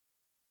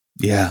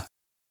 Yeah.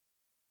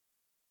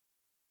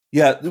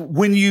 Yeah.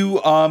 When you,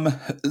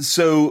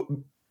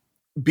 so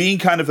being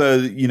kind of a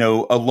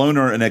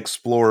loner and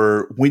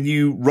explorer, when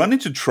you run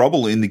into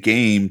trouble in the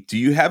game, do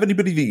you have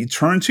anybody that you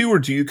turn to, or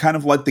do you kind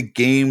of let the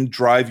game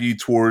drive you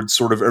towards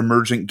sort of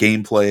emergent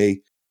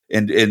gameplay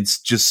and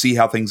just see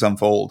how things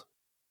unfold?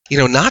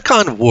 Knock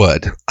on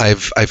wood,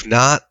 I've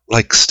not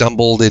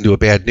stumbled into a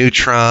bad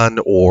neutron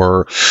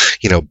or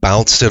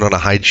bounced in on a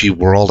high G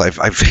world.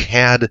 I've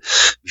had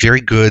very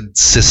good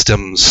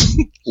systems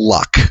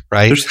luck,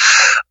 right?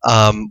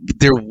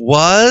 There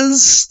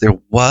was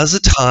a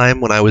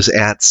time when I was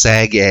at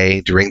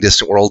SAG-A during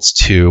Distant Worlds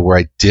 2 where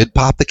I did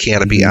pop the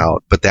canopy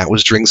out, but that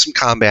was during some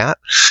combat,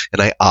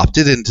 and I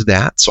opted into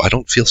that, so I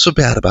don't feel so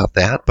bad about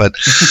that. But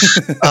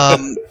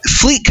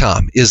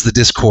FleetCom is the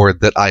Discord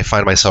that I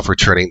find myself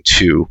returning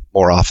to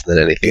more often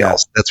than anything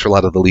else. That's where a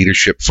lot of the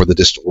leadership for the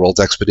Distant Worlds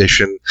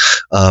expedition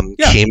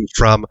came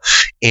from.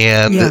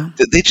 And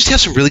they just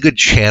have some really good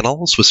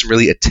channels with some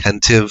really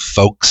attentive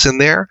folks in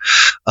there.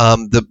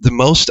 The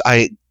most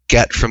I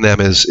get from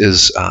them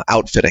is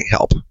outfitting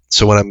help.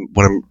 So when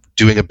I'm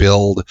doing a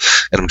build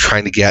and I'm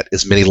trying to get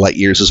as many light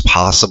years as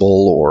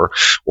possible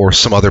or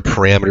some other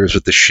parameters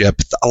with the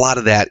ship, a lot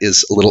of that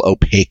is a little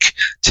opaque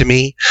to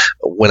me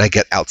when I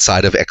get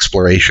outside of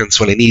exploration.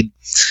 So when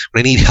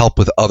I need help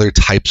with other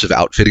types of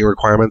outfitting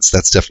requirements,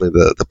 that's definitely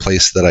the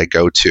place that I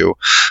go to.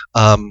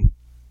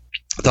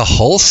 The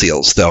Hull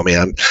Seals, though,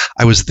 man,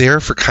 I was there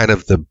for kind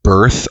of the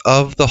birth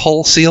of the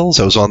Hull Seals.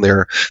 I was on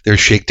their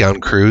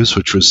shakedown cruise,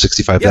 which was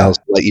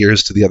 65,000 light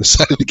years to the other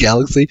side of the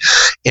galaxy,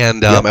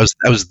 and I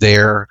was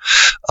there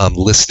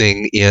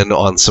listening in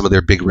on some of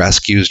their big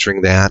rescues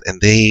during that, and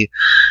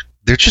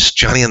they're just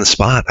Johnny on the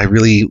spot. I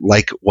really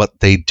like what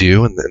they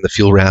do, and the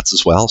Fuel Rats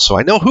as well. So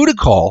I know who to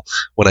call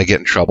when I get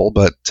in trouble,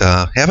 but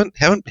haven't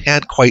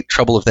had quite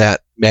trouble of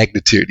that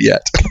magnitude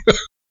yet.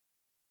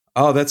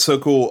 Oh, that's so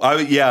cool.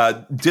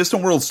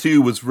 Distant Worlds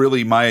 2 was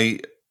really my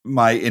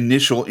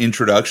initial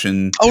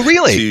introduction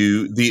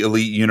to the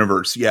Elite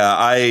universe. Yeah,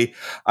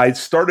 I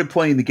started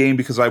playing the game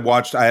because I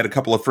had a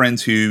couple of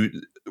friends who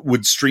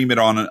would stream it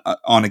on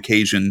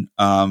occasion.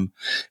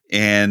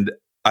 And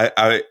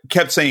I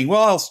kept saying,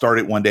 well, I'll start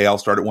it one day.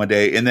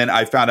 And then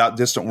I found out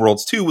Distant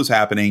Worlds 2 was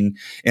happening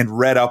and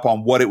read up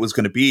on what it was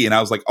going to be. And I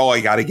was like, oh, I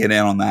got to get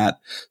in on that.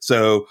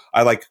 So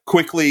I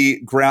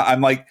quickly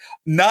I'm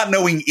not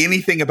knowing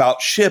anything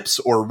about ships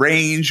or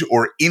range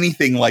or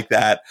anything like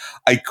that.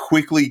 I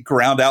quickly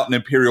ground out an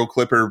Imperial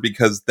Clipper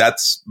because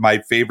that's my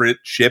favorite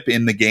ship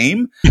in the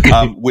game,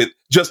 with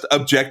just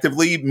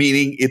objectively,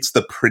 meaning it's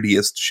the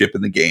prettiest ship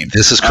in the game.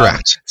 This is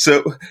correct.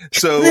 So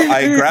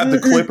I grabbed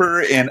the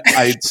Clipper and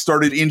I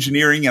started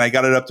engineering, and I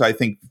got it up to, I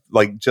think,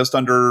 just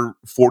under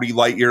 40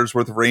 light years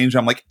worth of range.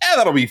 I'm like,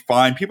 that'll be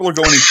fine. People are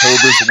going in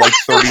Cobras with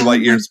 30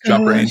 light years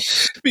jump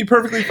range. It'd be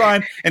perfectly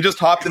fine. And just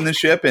hopped in the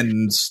ship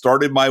and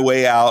started my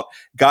way out.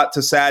 Got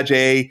to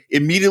SAG-A.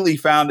 Immediately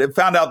found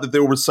out that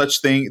there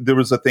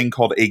was a thing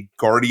called a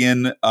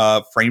Guardian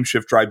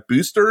frameshift drive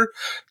booster.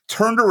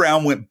 Turned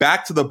around, went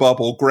back to the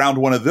bubble, ground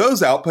one of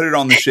those out, put it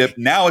on the ship.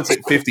 Now it's at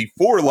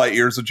 54 light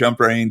years of jump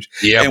range,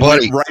 and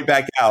went right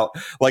back out.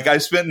 I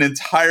spent an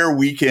entire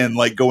weekend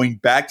going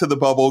back to the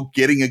bubble,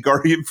 getting a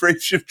Guardian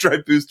frameshift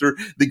drive booster,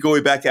 then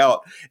going back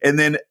out. And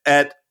then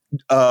at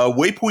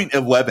waypoint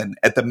 11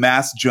 at the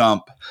mass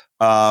jump,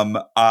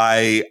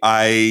 I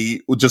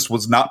just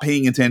was not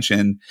paying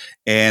attention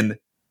and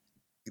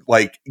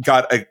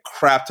got a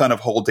crap ton of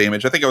hull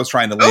damage. I think I was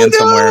trying to land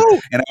somewhere,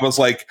 and I was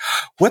like,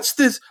 what's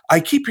this? I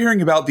keep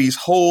hearing about these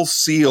Hull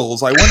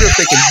Seals. I wonder if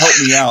they can help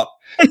me out.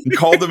 And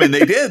called them, and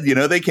they did.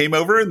 They came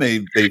over and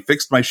they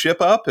fixed my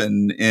ship up,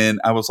 and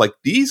I was like,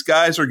 these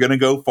guys are going to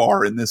go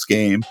far in this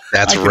game.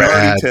 That's I can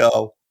already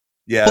tell.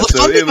 Yeah, well,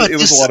 so it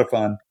was a lot of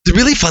fun. The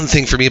really fun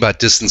thing for me about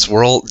Distant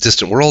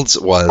Worlds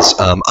was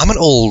I'm an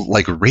old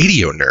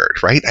radio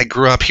nerd, right? I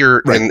grew up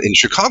here in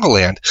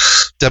Chicagoland.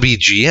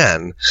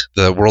 WGN,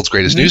 the world's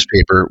greatest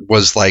newspaper,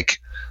 was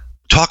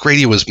talk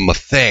radio was my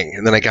thing.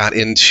 And then I got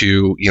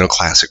into,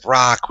 classic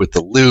rock with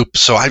the Loop.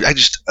 So I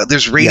just,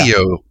 there's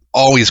radio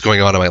always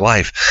going on in my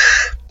life.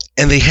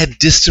 And they had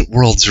Distant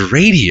Worlds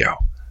radio.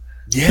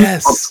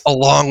 Yes.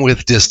 Along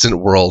with Distant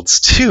Worlds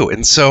 2.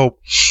 And so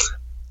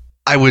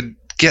I would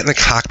get in the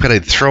cockpit,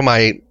 I'd throw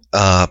my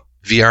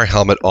VR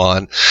helmet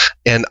on,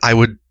 and I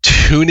would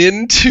tune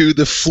into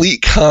the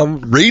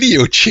FleetCom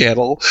radio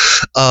channel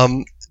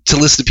to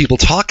listen to people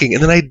talking,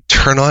 and then I'd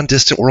turn on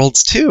Distant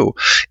Worlds 2.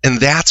 And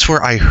that's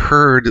where I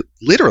heard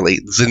literally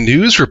the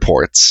news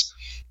reports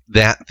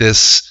that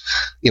this,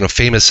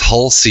 famous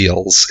hull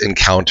seals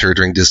encounter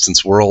during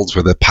Distant Worlds,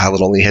 where the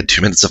pilot only had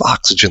 2 minutes of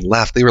oxygen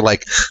left. They were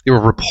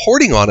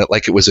reporting on it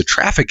like it was a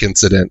traffic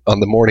incident on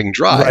the morning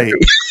drive. Right.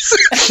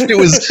 It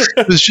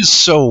was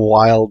just so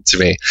wild to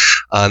me.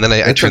 And then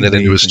I turned it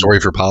into a story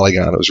for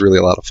Polygon. It was really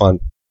a lot of fun.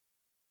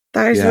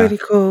 That is really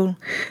cool.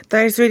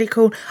 That is really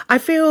cool. I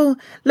feel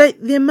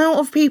like the amount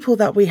of people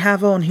that we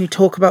have on who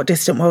talk about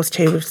Distant Worlds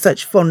 2 with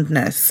such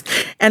fondness,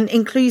 and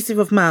inclusive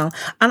of Mal.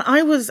 And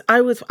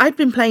I'd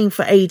been playing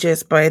for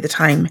ages by the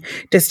time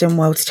Distant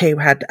Worlds 2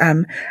 had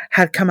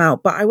come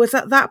out, but I was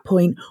at that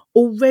point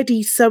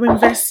already so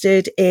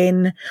invested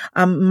in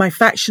my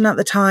faction at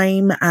the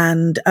time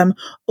and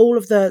all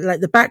of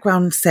the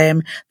background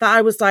sim that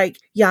I was like,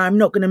 yeah, I'm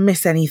not going to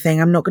miss anything.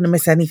 I'm not going to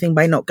miss anything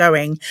by not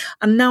going.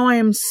 And now I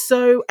am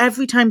so,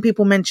 every time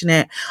people mention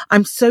it,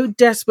 I'm so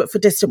desperate for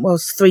Distant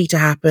Worlds 3 to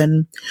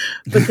happen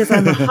because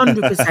I'm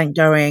 100%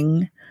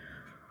 going.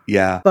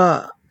 Yeah.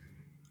 But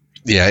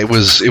yeah, it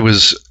was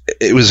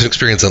an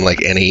experience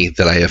unlike any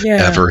that I have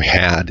ever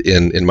had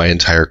in my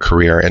entire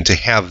career. And to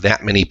have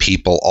that many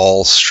people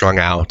all strung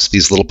out,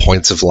 these little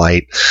points of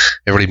light,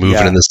 everybody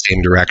moving in the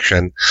same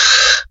direction.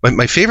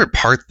 My favorite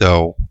part,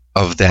 though,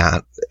 of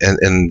that,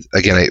 and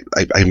again,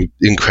 I'm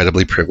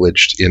incredibly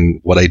privileged in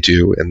what I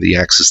do and the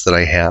access that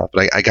I have,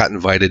 but I got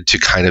invited to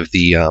kind of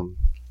the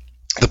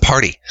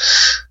party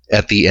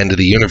at the end of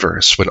the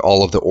universe when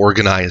all of the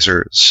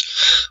organizers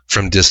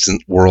from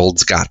Distant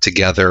Worlds got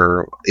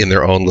together in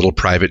their own little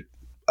private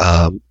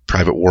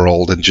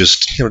world and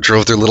just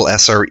drove their little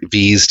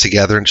SRVs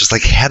together and just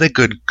like had a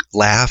good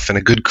laugh and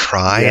a good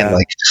cry and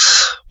like,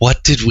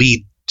 what did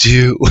we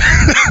do?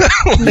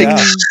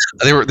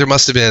 There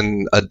must have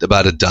been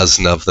about a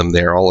dozen of them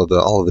there, all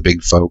of the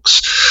big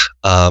folks.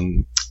 At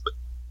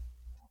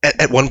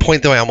one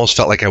point though, I almost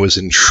felt like I was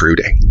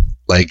intruding.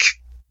 Like,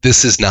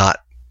 this is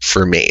not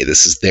for me.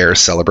 This is their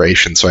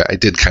celebration. So I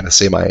did kind of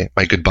say my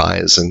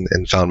goodbyes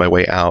and found my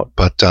way out.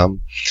 But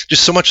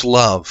just so much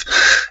love.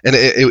 And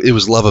it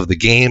was love of the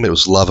game. It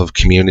was love of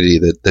community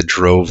that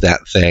drove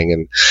that thing.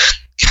 And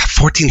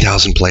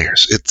 14,000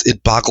 players.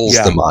 It boggles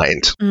the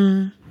mind.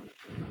 Mm.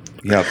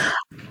 Yep.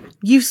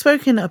 You've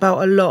spoken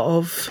about a lot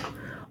of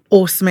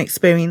awesome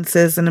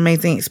experiences and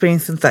amazing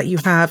experiences that you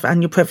have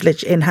and your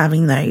privilege in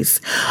having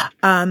those.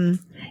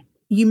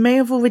 You may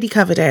have already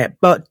covered it,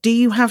 but do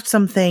you have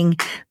something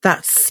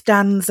that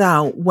stands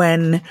out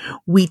when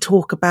we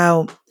talk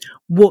about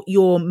what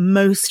your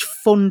most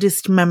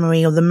fondest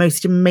memory or the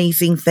most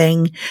amazing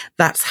thing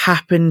that's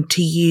happened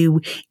to you,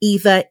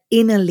 either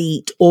in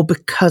Elite or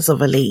because of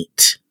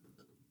Elite?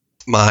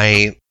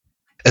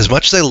 As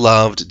much as I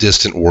loved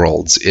Distant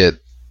Worlds, it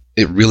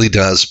really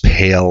does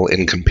pale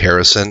in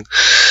comparison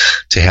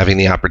to having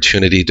the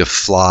opportunity to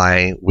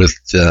fly with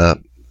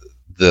the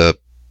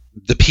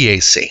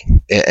PAC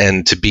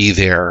and to be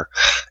there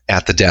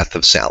at the death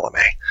of Salome.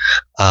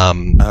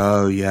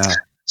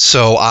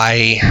 So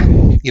I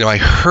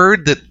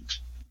heard that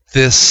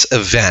this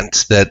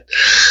event, that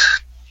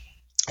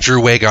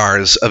Drew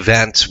Wagar's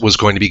event, was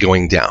going to be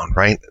going down,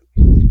 right?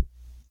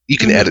 You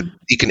can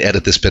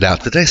edit this bit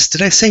out. Did I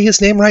say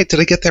his name right? Did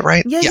I get that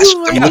right? Yeah, yes.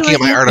 I'm looking at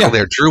my article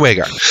there. Drew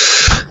Wagar.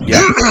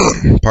 Yeah.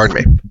 Pardon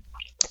me.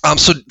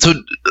 So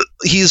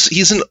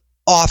he's an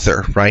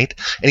author, right?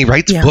 And he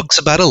writes books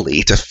about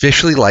Elite,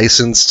 officially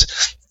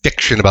licensed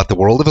fiction about the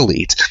world of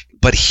Elite.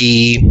 But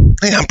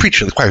I'm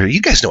preaching to the choir.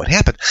 You guys know what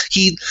happened.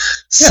 He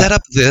set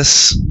up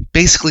this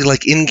basically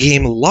like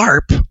in-game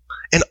LARP,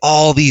 and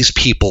all these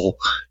people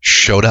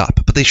showed up.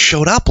 But they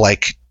showed up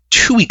like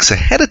 2 weeks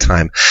ahead of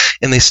time,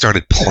 and they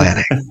started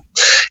planning.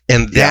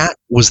 And that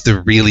was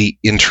the really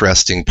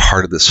interesting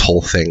part of this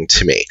whole thing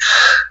to me.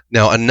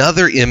 Now,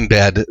 another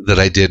embed that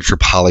I did for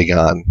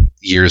Polygon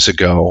years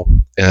ago,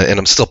 and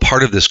I'm still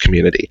part of this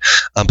community,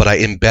 but I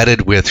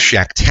embedded with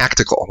Shack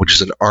Tactical, which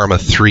is an Arma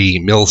 3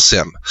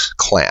 milsim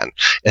clan.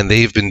 And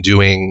they've been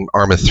doing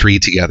Arma 3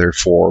 together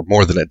for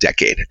more than a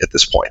decade at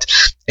this point.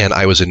 And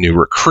I was a new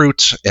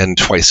recruit, and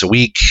twice a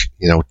week,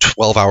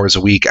 12 hours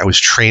a week, I was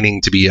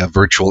training to be a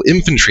virtual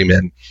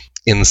infantryman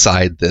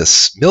inside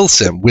this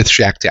milsim with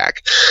Shack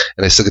Tac.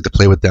 And I still get to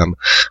play with them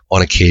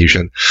on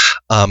occasion.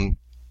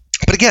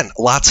 But again,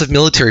 lots of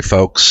military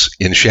folks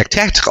in Shack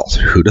Tactical.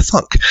 Who'd have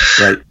thunk?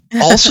 Right.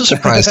 Also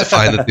surprised to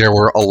find that there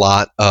were a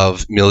lot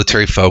of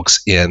military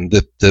folks in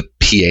the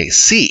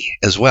PAC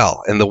as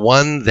well. And the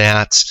one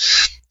that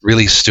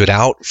really stood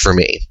out for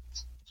me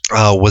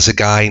was a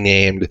guy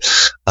named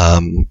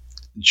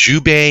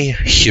Jubei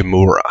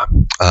Himura.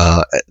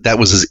 That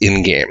was his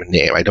in-game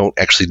name. I don't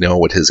actually know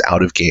what his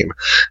out-of-game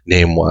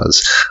name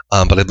was,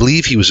 but I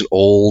believe he was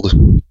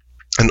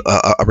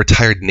a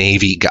retired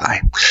Navy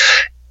guy.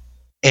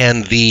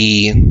 And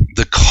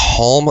the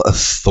calm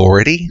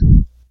authority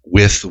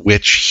with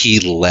which he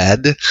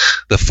led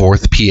the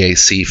 4th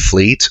PAC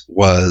fleet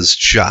was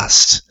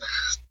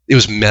it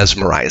was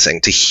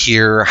mesmerizing to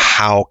hear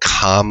how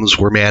comms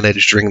were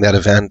managed during that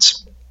event,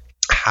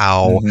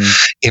 how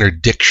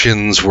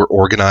interdictions were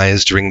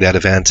organized during that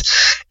event,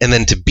 and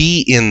then to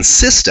be in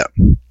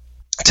system,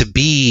 to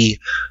be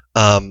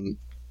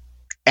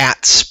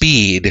at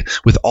speed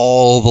with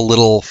all the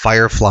little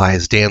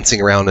fireflies dancing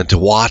around, and to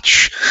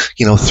watch,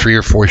 3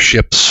 or 4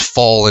 ships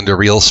fall into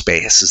real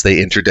space as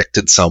they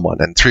interdicted someone,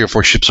 and 3 or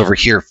 4 ships over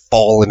here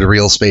fall into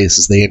real space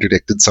as they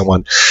interdicted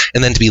someone,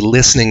 and then to be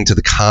listening to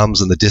the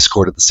comms and the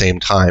Discord at the same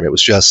time. It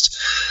was just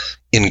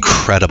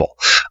incredible.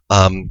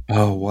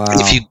 Oh wow!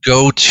 If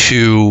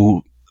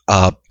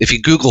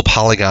you Google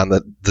Polygon,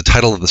 the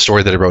title of the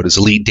story that I wrote is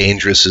Elite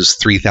Dangerous's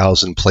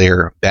 3,000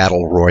 player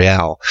battle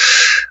royale.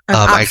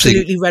 I've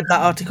absolutely read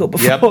that article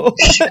before.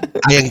 Yep.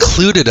 I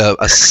included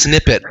a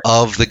snippet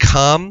of the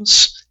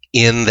comms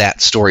in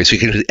that story, so you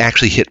can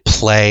actually hit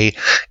play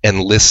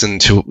and listen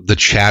to the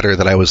chatter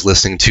that I was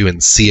listening to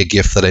and see a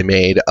GIF that I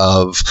made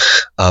of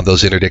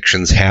those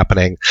interdictions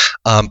happening.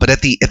 But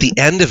at the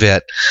end of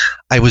it,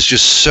 I was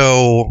just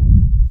so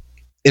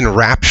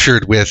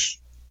enraptured with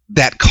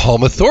that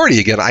calm authority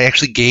again. I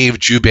actually gave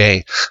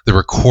Jubei the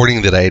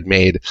recording that I had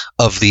made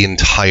of the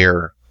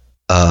entire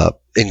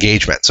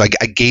engagement. So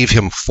I gave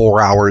him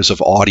 4 hours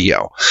of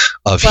audio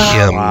of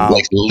him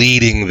like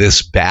leading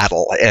this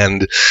battle,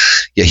 and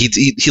yeah,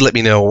 he let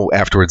me know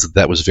afterwards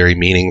that was very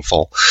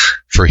meaningful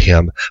for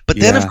him. But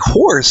then, of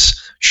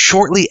course,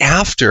 shortly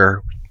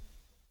after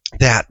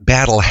that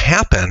battle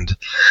happened,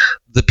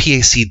 the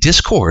PAC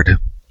Discord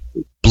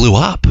blew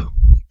up.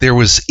 There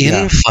was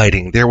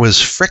infighting, there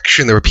was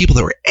friction, there were people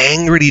that were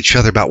angry at each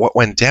other about what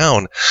went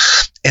down,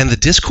 and the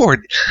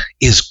Discord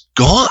is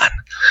gone.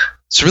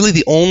 So really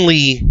the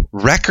only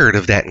record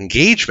of that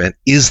engagement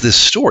is this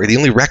story. The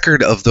only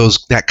record of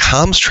that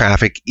comms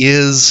traffic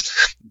is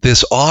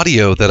this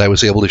audio that I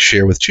was able to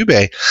share with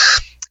Jubei.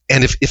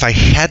 And if I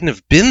hadn't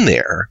have been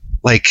there,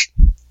 like,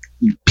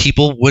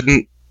 people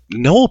wouldn't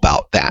know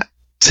about that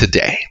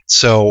today.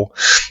 So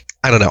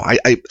I don't know.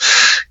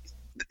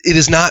 It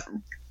is not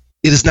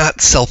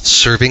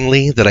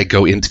self-servingly that I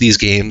go into these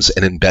games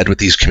and embed with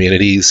these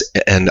communities,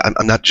 and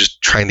I'm not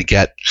just trying to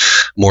get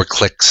more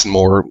clicks and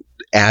more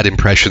ad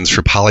impressions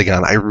for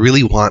Polygon. I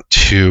really want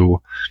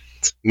to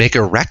make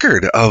a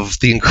record of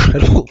the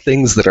incredible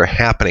things that are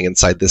happening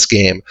inside this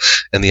game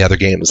and the other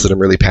games that I'm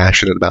really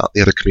passionate about,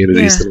 the other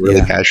communities that I'm really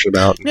passionate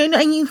about. No,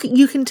 and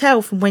you can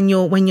tell from when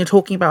you're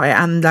talking about it,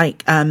 and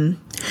like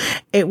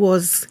it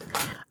was.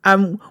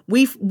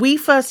 We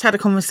first had a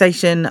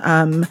conversation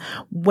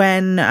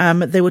when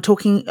they were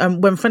talking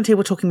when Frontier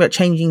were talking about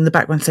changing the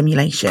background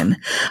simulation,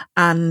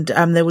 and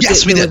we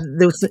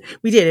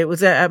did. It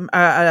was a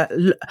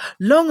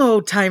long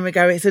old time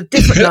ago. It's a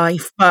different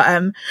life,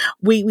 but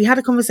we had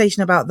a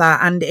conversation about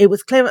that, and it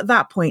was clear at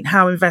that point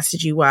how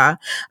invested you were,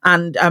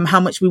 and how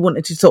much we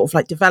wanted to sort of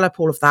like develop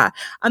all of that.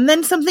 And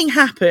then something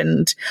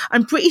happened.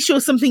 I'm pretty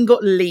sure something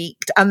got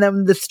leaked, and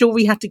then the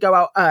story had to go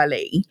out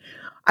early.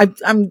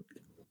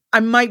 I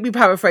might be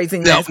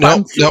paraphrasing this.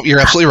 No, you're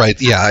absolutely right.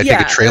 Yeah, I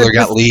think a trailer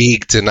got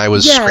leaked, and I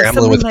was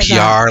scrambling with like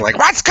PR, like,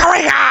 what's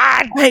going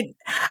on? Right.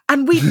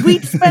 And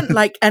we'd spent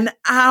like an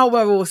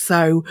hour or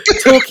so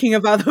talking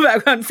about the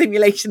background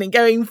simulation and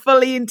going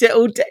fully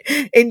into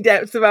in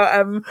depth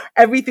about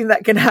everything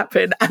that can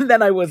happen. And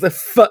then I was a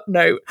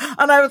footnote,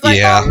 and I was like,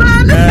 oh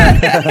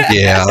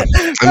man,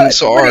 I'm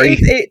sorry.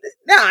 It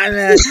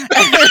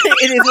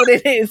is what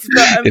it is.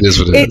 But, it is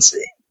what it is.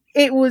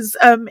 It was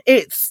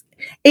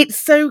it's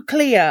so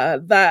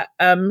clear that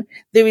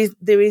there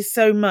is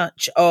so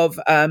much of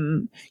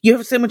you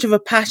have so much of a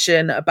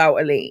passion about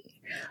Elite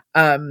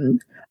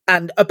and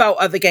about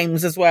other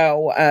games as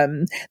well.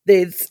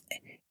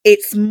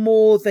 It's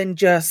more than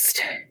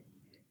just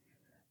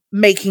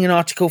making an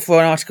article for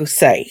an article's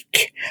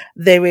sake.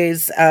 There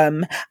is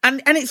and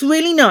it's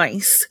really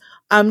nice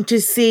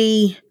to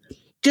see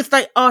just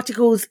like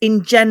articles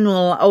in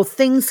general or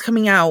things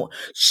coming out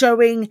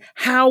showing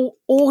how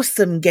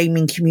awesome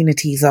gaming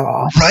communities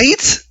are.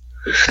 Right?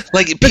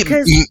 Like,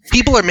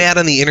 people are mad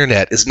on the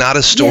internet is not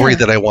a story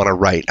that I want to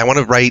write. I want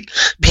to write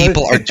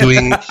people are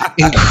doing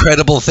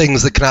incredible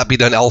things that cannot be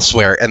done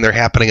elsewhere, and they're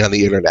happening on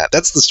the internet.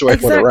 That's the story I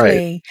want to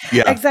write.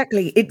 Yeah,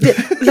 exactly.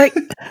 Like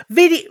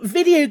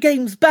video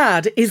games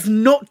bad is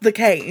not the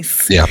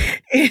case. Yeah,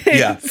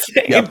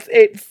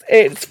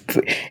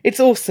 it's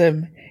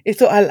awesome.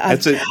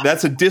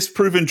 That's a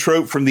disproven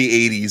trope from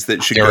the 80s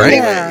that should go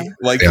away.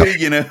 Like,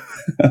 you know,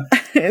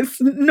 it's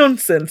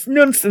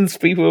nonsense,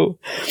 people.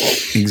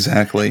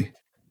 Exactly.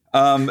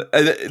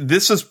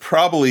 This is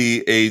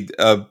probably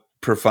a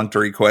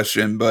perfunctory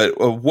question, but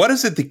what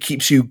is it that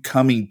keeps you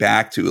coming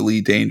back to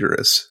Elite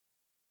Dangerous?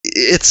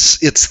 It's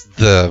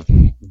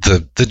the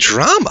the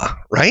drama,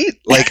 right?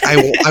 Like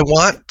I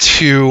want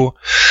to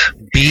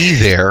be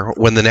there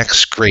when the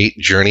next great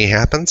journey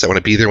happens. I want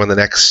to be there when the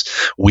next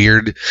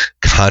weird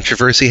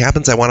controversy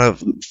happens. I want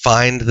to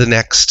find the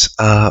next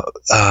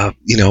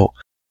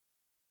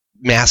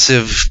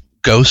massive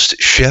ghost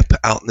ship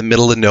out in the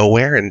middle of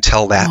nowhere and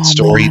tell that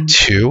story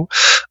too.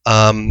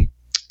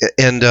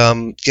 Again,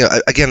 I'm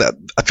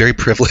very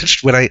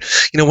privileged when I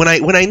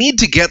need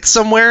to get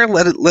somewhere.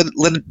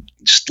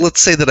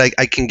 Let's say that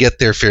I can get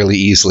there fairly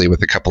easily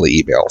with a couple of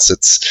emails.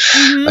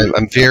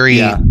 I'm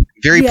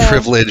very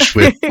privileged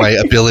with my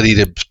ability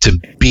to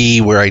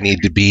be where I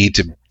need to be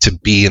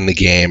be in the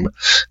game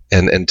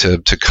and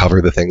to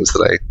cover the things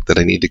that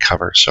I need to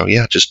cover. So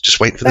yeah, just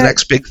waiting for the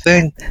next big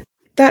thing.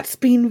 That's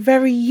been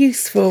very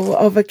useful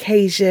of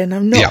occasion.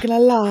 I'm not going to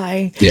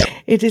lie. Yeah.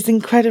 It is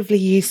incredibly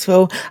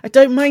useful. I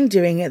don't mind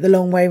doing it the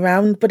long way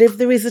round, but if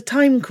there is a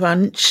time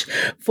crunch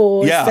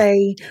for,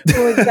 say,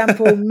 for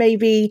example,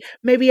 maybe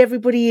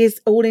everybody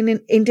is all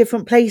in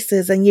different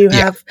places and you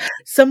have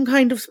some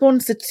kind of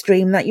sponsored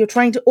stream that you're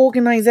trying to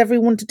organize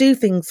everyone to do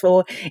things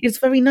for, it's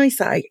very nice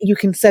that you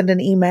can send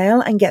an email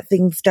and get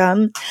things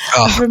done.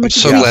 Oh, I'm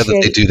so glad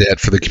that they do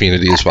that for the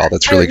community as well.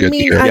 That's really good to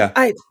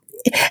hear.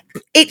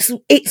 It's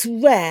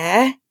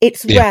rare.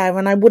 It's rare,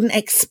 and I wouldn't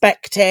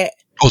expect it.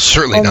 Oh,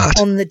 certainly not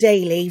on the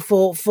daily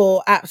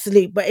for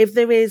absolute. But if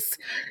there is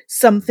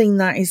something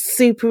that is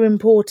super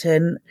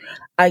important,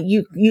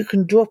 you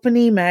can drop an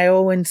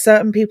email in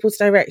certain people's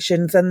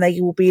directions, and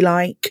they will be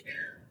like,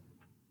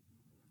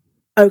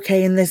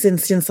 "Okay, in this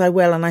instance, I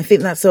will." And I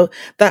think that's a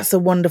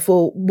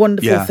wonderful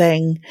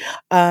thing.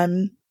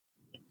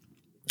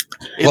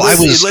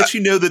 It lets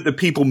you know that the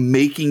people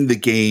making the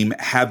game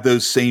have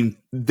those same.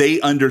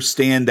 They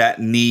understand that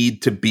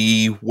need to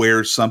be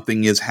where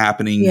something is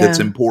happening that's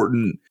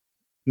important,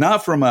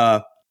 not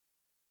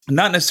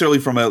necessarily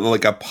from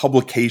a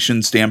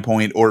publication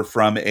standpoint or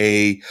from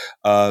a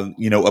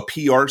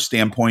PR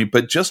standpoint,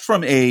 but just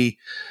from this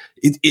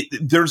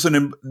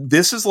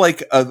is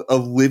like a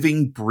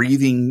living,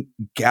 breathing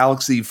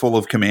galaxy full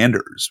of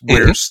commanders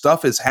where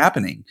stuff is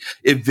happening,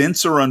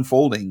 events are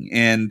unfolding,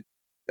 and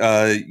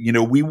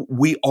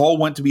we all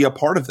want to be a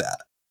part of that.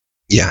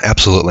 Yeah,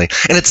 absolutely.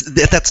 And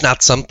that's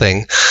not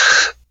something,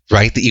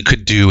 right, that you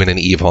could do in an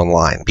EVE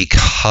Online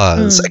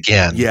because,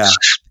 again,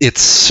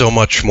 it's so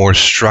much more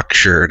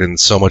structured and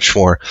so much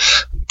more,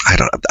 I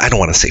don't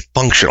want to say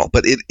functional,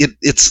 but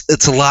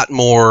it's a lot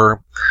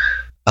more,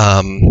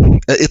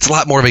 it's a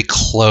lot more of a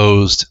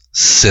closed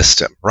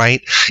system,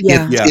 right?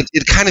 Yeah.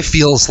 It kind of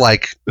feels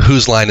like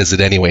whose line is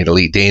it anyway in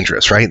Elite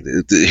Dangerous, right?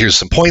 Here's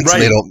some points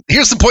and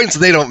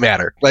they don't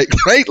matter. Like,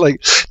 right?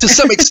 Like to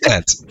some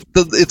extent,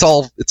 it's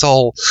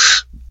all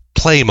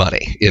play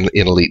money in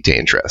Elite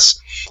Dangerous.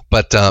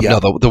 But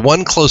no, the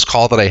one close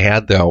call that I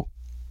had though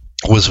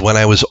was when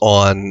I was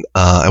on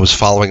I was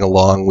following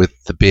along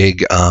with the big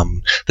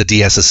the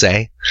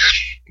DSSA,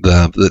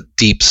 the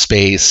Deep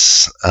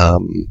Space I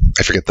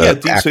forget the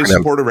Deep Space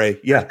Support Array.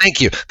 Yeah.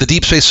 Thank you. The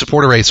Deep Space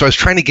Support Array. So I was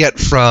trying to get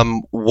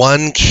from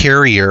one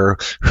carrier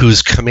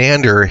whose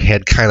commander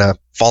had kind of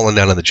fallen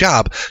down on the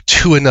job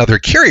to another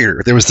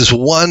carrier. There was this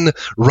one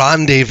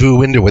rendezvous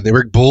window when they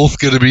were both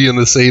going to be in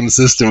the same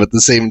system at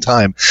the same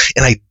time,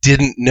 and I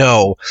didn't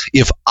know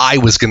if I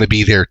was going to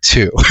be there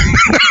too.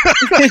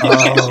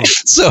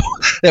 So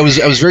I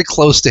was very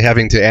close to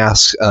having to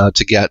ask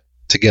to get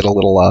a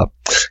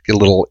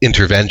little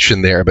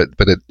intervention there, but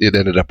it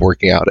ended up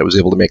working out. I was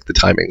able to make the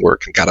timing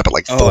work and got up at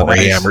like 4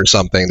 a.m. or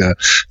something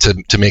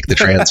to make the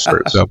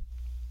transfer. So.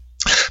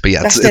 But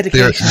yeah,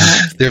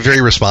 they're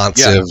very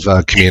responsive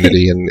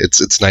community, and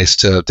it's nice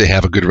to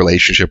have a good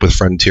relationship with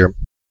Frontier.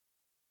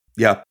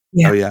 Yeah.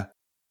 Oh yeah.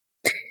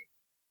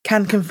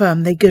 Can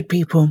confirm they're good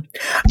people.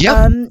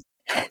 Yeah.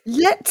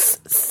 Let's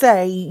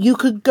say you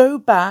could go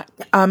back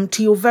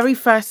to your very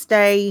first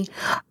day.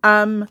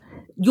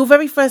 Your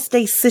very first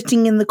day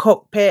sitting in the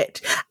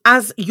cockpit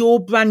as your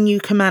brand new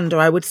commander.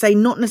 I would say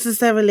not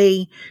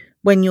necessarily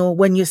when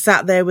you're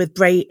sat there with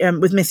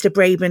Mr.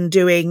 Braben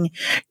doing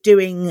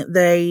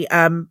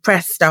the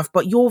press stuff,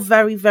 but your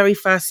very, very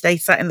first day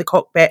sat in the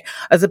cockpit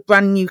as a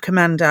brand new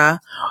commander.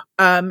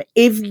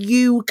 If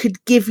you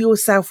could give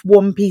yourself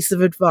one piece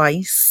of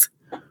advice,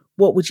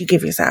 what would you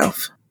give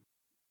yourself?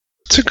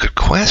 That's a good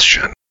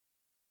question.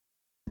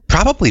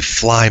 Probably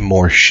fly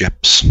more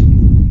ships.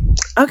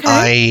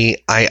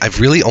 Okay.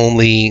 I've really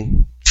only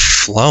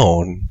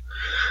flown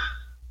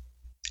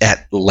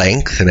at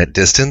length and at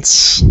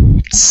distance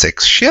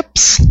 6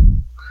 ships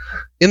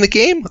in the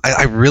game.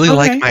 I really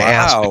like my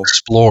Asp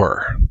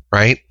Explorer,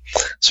 right?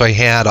 So I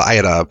had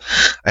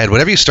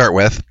whatever you start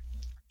with.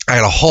 I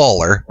had a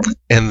hauler,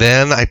 and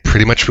then I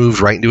pretty much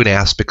moved right into an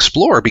Asp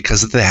Explorer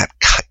because of that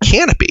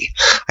canopy.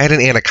 I had an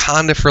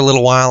Anaconda for a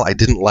little while. I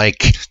didn't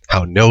like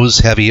how nose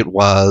heavy it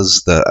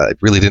was. I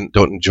really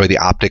don't enjoy the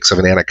optics of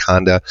an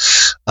Anaconda.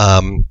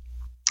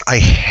 I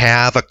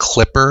have a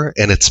Clipper,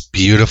 and it's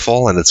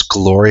beautiful, and it's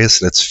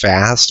glorious, and it's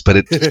fast, but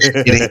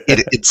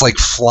it's like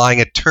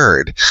flying a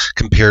turd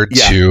compared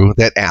to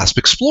that Asp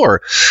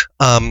Explorer.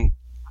 And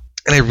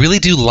I really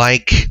do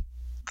like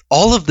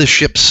all of the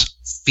ships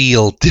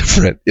feel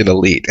different in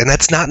Elite, and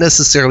that's not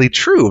necessarily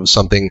true of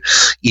something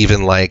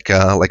even like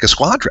a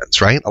Squadrons,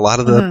 right? A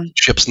lot of the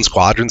ships in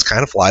Squadrons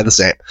kind of fly the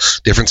same,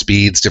 different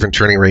speeds, different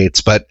turning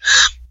rates, but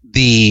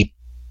the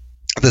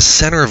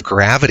center of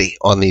gravity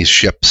on these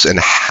ships and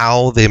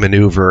how they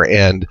maneuver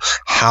and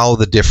how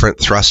the different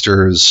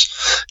thrusters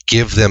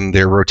give them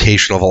their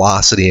rotational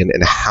velocity and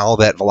how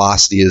that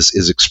velocity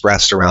is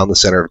expressed around the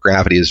center of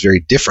gravity is very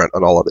different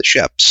on all of the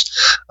ships.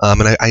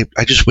 And I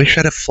just wish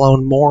I'd have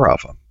flown more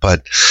of them.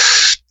 But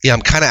yeah,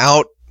 I'm kind of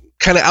out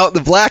in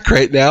the black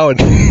right now,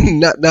 and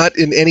not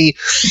in any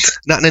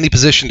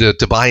position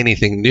to buy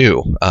anything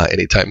new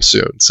anytime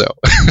soon. So.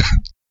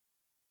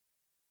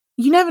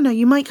 You never know.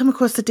 You might come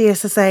across a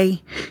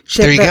DSSA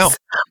ship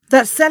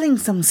that's selling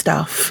some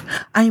stuff,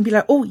 and you'll be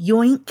like, "Oh,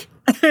 yoink!"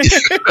 Then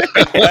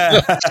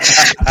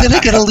I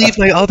gotta leave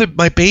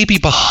my baby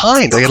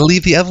behind. I gotta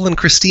leave the Evelyn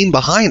Christine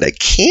behind. I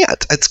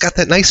can't. It's got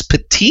that nice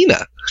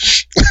patina.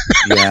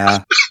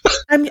 Yeah.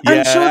 I'm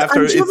sure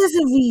there's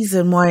a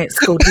reason why it's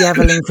called the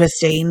Evelyn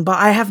Christine, but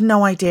I have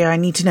no idea. I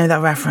need to know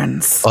that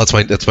reference. Oh,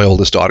 that's my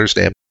oldest daughter's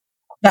name.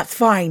 That's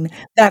fine.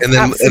 That's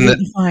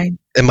absolutely fine.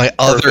 And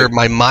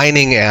my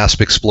mining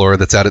Asp Explorer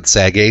that's out at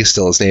SAG-A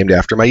still is named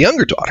after my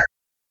younger daughter.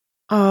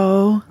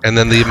 Oh. And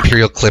then the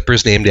Imperial Clipper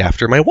is named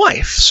after my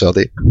wife. So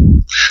they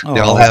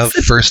all have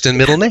first and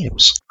middle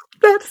names.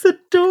 That's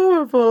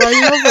adorable.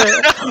 I love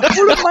it.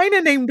 All of mine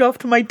are named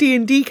after my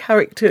D&D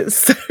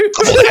characters.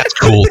 Oh, that's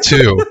cool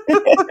too.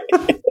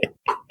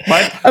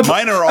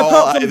 Mine are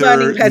all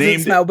either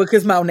named Mel,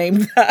 because Mel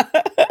named that.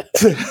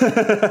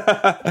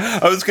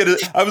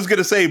 I was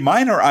gonna say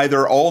mine are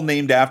either all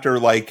named after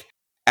like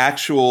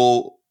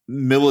actual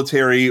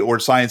military or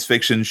science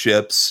fiction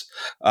ships,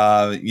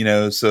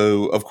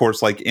 so of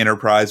course like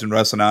Enterprise and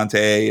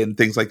Rocinante and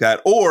things like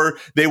that, or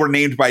they were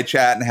named by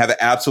chat and have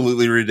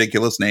absolutely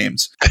ridiculous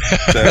names.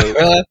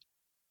 So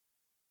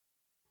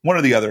one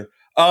or the other.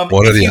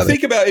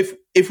 Think about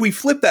if we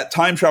flip that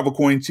time travel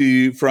coin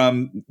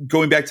from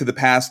going back to the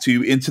past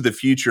to into the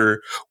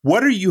future,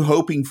 what are you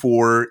hoping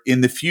for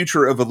in the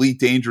future of Elite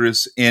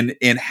Dangerous, and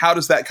how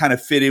does that kind of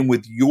fit in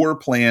with your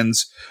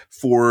plans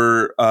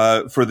for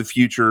the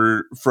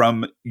future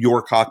from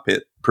your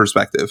cockpit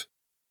perspective?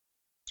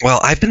 Well,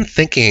 I've been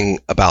thinking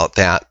about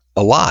that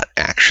a lot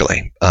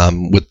actually,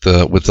 with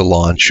the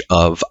launch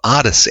of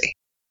Odyssey.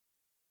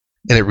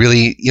 And it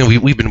really,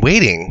 we've been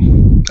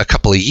waiting a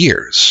couple of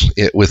years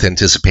with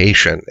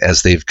anticipation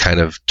as they've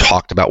kind of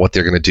talked about what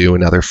they're going to do,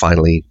 and now they're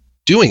finally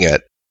doing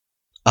it.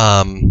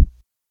 And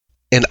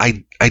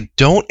I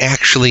don't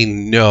actually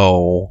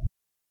know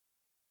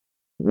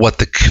what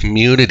the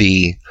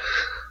community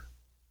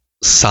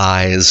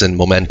size and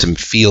momentum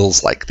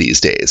feels like these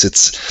days.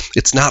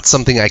 It's not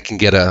something I can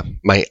get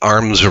my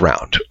arms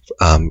around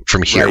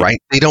from here, right?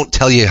 They don't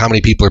tell you how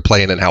many people are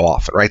playing and how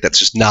often, right? That's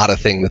just not a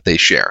thing that they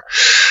share.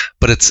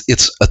 But it's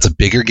a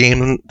bigger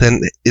game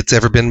than it's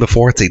ever been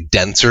before. It's a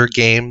denser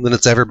game than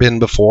it's ever been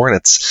before, and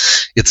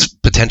it's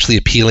potentially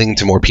appealing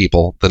to more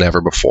people than ever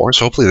before.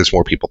 So hopefully there's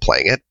more people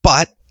playing it.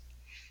 But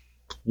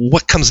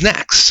what comes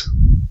next?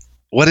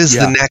 What is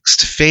the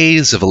next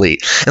phase of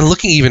Elite? And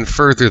looking even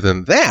further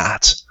than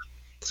that,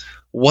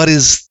 what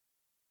is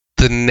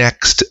the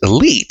next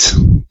Elite?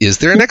 Is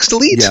there a next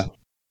Elite? Yeah.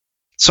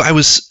 So I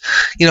was,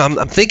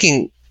 I'm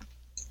thinking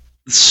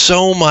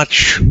so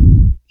much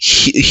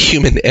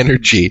human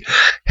energy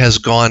has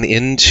gone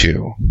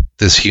into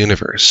this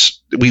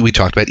universe. We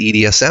talked about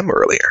EDSM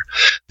earlier.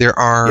 There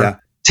are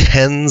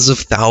tens of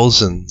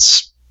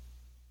thousands,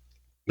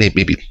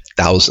 maybe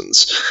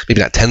thousands,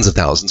 maybe not tens of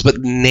thousands, but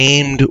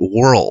named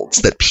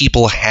worlds that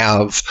people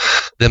have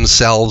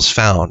themselves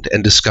found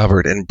and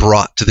discovered and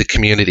brought to the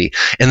community,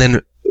 and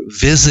then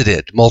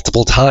visited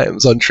multiple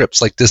times on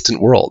trips like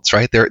Distant Worlds,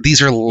 right?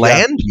 These are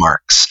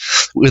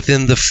landmarks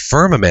within the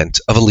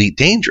firmament of Elite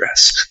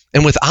Dangerous.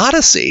 And with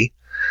Odyssey,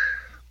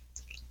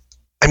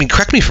 I mean,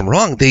 correct me if I'm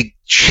wrong, they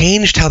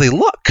changed how they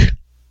look.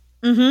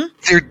 Mm-hmm.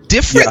 They're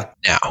different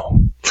now,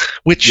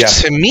 which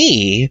to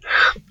me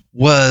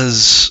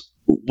was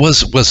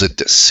a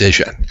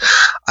decision.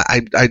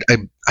 I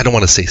don't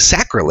want to say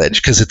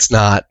sacrilege, because it's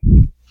not.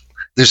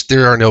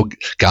 There are no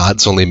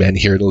gods, only men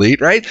here in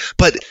Elite, right?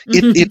 But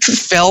it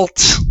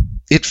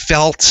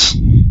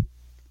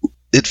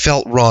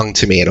felt wrong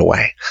to me in a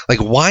way. Like,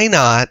 why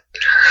not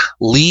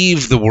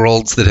leave the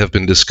worlds that have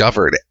been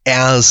discovered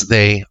as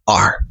they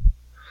are,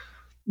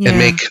 and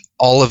make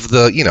all of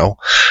the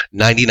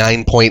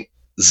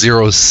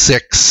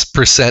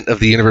 99.06% of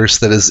the universe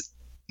that is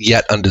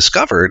yet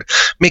undiscovered,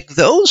 make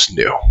those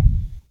new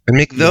and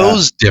make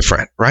those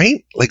different,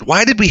 right? Like,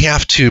 why did we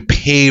have to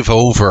pave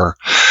over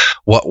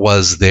what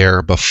was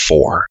there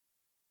before?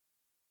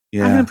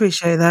 Yeah, I can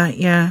appreciate that.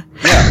 Yeah,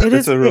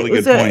 that's a really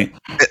good point.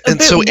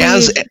 And so,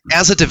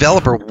 as a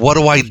developer, what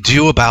do I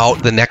do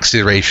about the next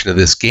iteration of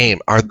this game?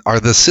 Are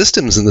the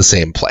systems in the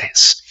same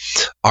place?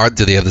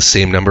 Do they have the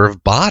same number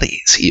of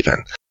bodies,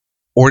 even?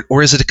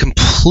 Or is it a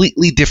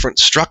completely different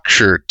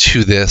structure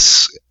to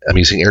this, I'm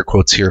using air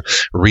quotes here,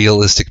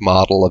 realistic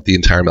model of the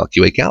entire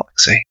Milky Way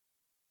galaxy?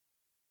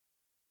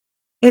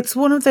 It's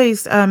one of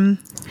those.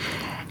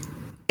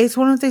 It's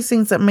one of those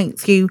things that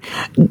makes you.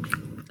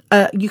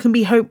 You can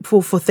be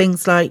hopeful for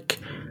things like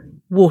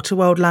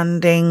water-world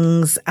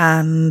landings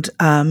and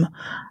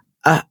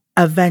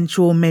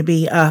eventual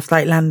maybe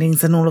Earth-like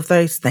landings and all of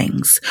those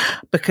things,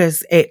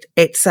 because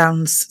it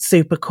sounds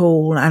super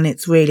cool and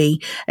it's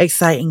really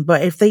exciting.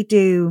 But if they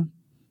do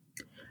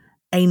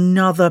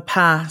another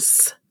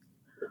pass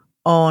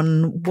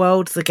on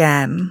Worlds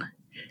again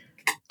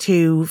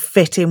to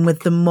fit in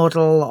with the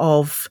model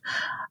of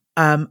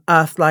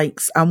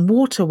Earth-likes and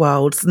water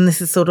worlds, and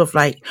this is sort of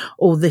like,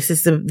 oh, this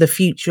is the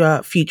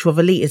future of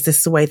Elite, is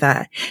this the way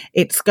that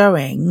it's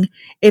going?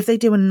 If they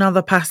do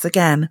another pass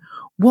again,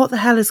 what the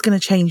hell is going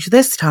to change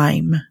this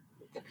time?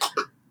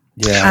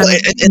 Yeah,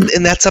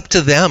 and that's up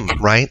to them,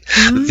 right?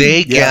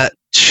 They get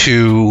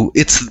to,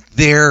 it's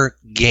their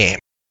game,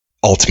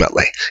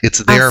 ultimately. It's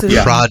their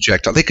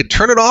project. They could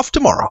turn it off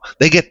tomorrow.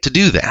 They get to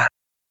do that.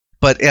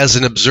 But as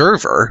an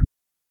observer,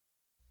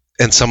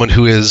 and someone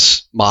who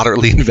is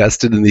moderately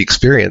invested in the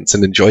experience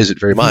and enjoys it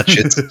very much,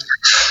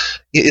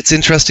 it's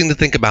interesting to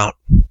think about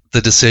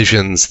the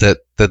decisions that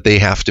they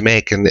have to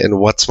make and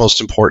what's most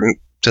important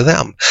to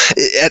them.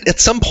 At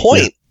some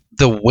point,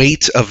 the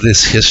weight of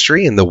this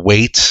history and the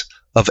weight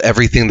of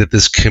everything that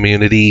this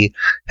community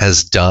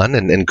has done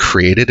and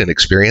created and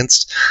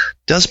experienced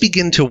does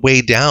begin to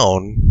weigh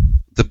down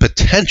the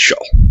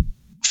potential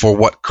for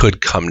what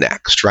could come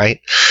next, right?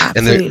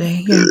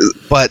 Absolutely.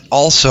 But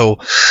also,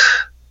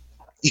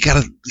 you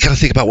gotta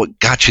think about what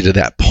got you to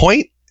that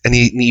point, and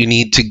you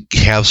need to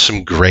have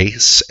some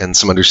grace and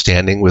some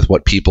understanding with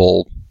what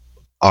people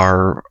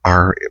are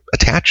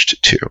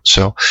attached to.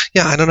 So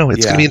yeah, I don't know.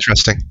 It's gonna be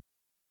interesting.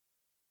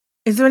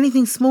 Is there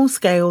anything small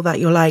scale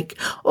that you're like,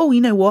 oh, you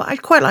know what,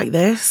 I'd quite like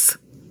this?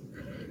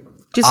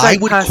 Just like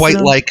I would quite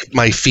like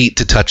my feet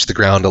to touch the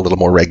ground a little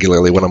more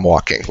regularly when I'm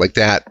walking. Like,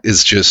 that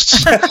is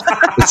just,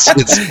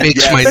 it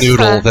makes my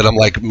noodle that I'm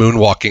like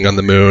moonwalking on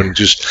the moon.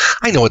 Just,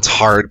 I know it's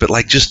hard, but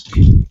like, just,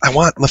 I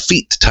want my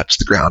feet to touch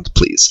the ground,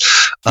 please.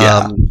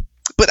 Yeah.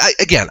 But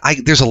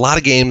there's a lot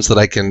of games that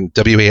I can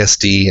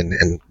WASD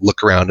and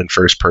look around in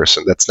first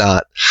person. That's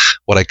not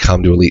what I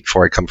come to Elite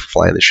for. I come for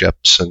flying the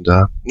ships, and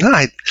I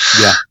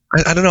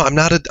don't know. I'm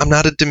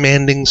not a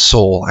demanding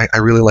soul. I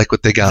really like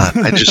what they got.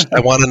 I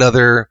want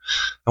another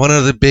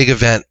big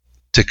event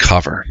to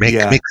cover.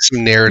 Make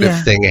some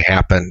narrative thing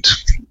happen.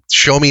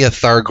 Show me a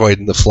Thargoid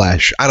in the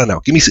flesh. I don't know.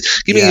 Give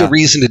me a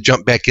reason to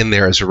jump back in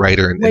there as a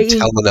writer and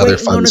tell another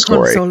fun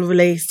story. Console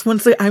release.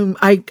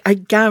 I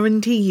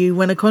guarantee you,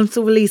 when a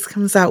console release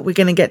comes out, we're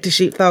going to get to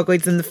shoot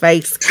Thargoids in the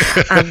face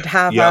and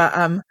have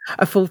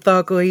a full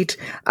Thargoid,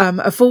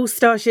 a full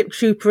Starship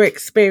Trooper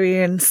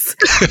experience.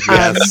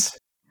 Yes.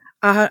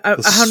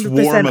 100%.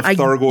 Swarm of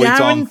Thargoids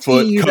on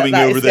foot coming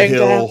over the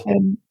hill.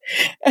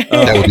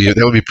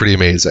 That would be pretty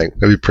amazing.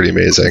 That'd be pretty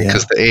amazing,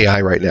 because the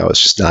AI right now is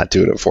just not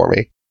doing it for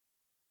me.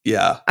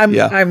 I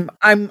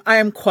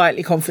am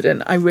quietly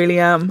confident. I really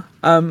am.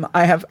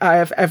 I have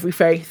every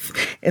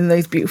faith in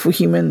those beautiful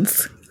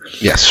humans.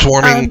 Yeah,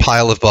 swarming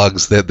pile of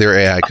bugs that their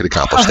AI could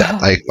accomplish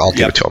that. I'll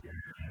give it to them.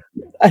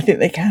 I think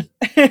they can.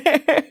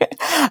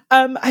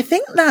 I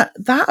think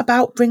that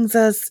about brings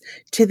us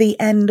to the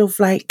end of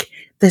like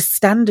the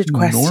standard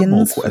questions.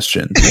 Normal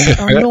questions.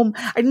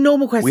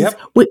 Normal questions.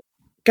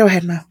 Go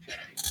ahead now.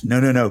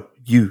 No.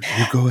 You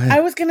go ahead. I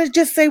was going to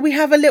just say we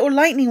have a little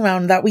lightning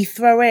round that we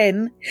throw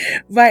in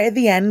right at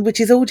the end,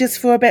 which is all just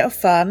for a bit of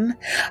fun.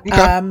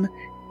 Okay.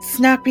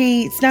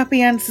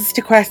 Snappy answers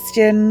to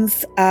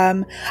questions.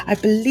 I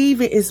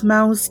believe it is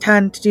Mal's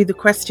turn to do the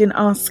question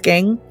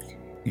asking.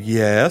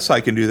 Yes, I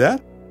can do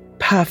that.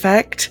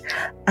 Perfect.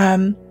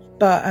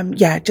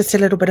 Just a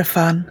little bit of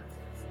fun.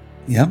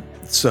 Yeah.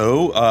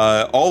 So,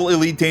 all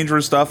Elite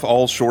Dangerous stuff,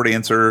 all short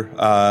answer.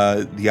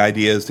 The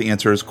idea is to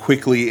answer as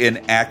quickly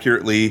and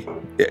accurately,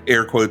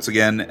 air quotes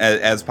again,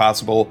 as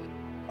possible.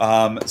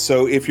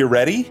 So, if you're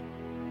ready,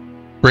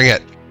 bring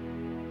it.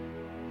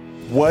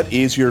 What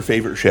is your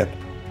favorite ship?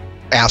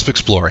 Asp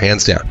Explorer,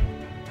 hands down.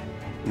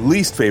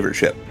 Least favorite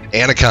ship?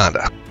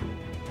 Anaconda.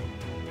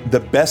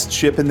 The best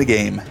ship in the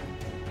game?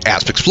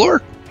 Asp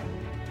Explorer.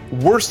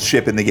 Worst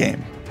ship in the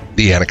game?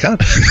 The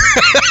Anaconda.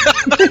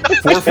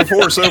 4 for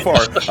 4 so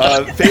far.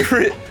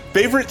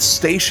 Favorite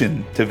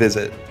station to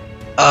visit?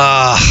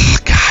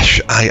 Gosh,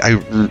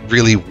 I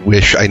really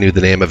wish I knew the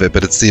name of it,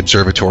 but it's the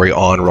observatory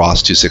on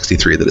Ross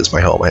 263 that is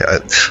my home.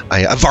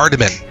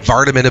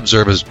 Vardaman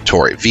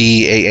Observatory,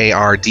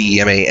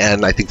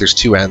 VAARDEMAN. I think there's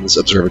 2 N's.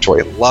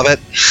 Observatory. Love it.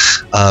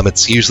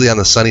 It's usually on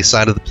the sunny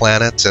side of the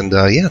planet, and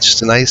it's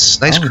just a nice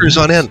cruise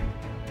on in.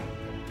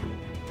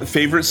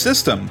 Favorite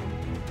system?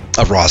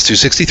 Of Ross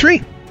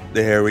 263.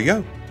 There we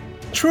go.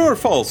 True or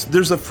false?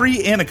 There's a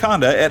free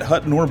Anaconda at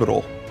Hutton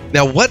Orbital.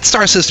 Now, what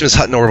star system is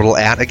Hutton Orbital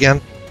at again?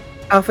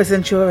 Alpha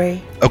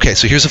Centauri. Okay,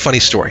 so here's a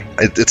funny story.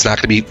 It's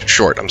not going to be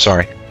short. I'm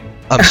sorry.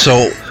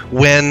 So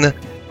when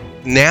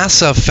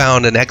NASA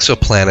found an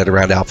exoplanet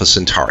around Alpha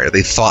Centauri,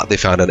 they thought they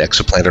found an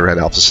exoplanet around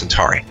Alpha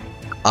Centauri.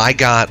 I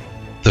got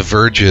The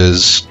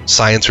Verge's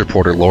science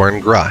reporter Lauren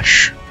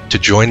Grush to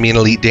join me in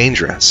Elite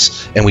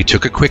Dangerous, and we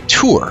took a quick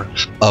tour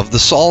of the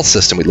Sol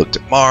system. We looked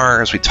at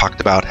Mars. We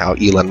talked about how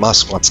Elon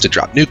Musk wants to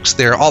drop nukes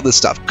there, all this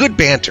stuff. Good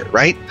banter,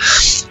 right?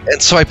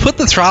 And so I put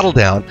the throttle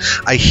down,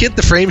 I hit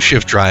the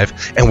frameshift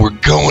drive, and we're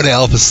going to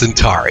Alpha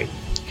Centauri.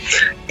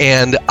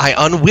 And I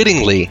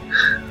unwittingly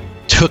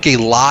took a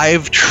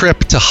live trip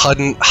to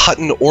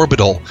Hutton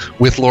Orbital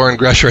with Lauren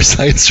Gresh, our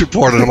science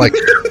reporter. And I'm like,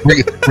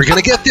 we're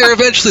going to get there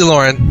eventually,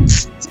 Lauren.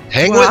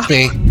 Hang with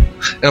me.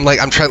 And I'm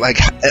like, I'm trying, like,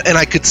 and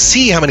I could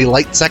see how many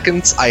light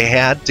seconds I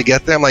had to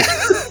get there. I'm like,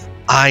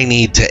 I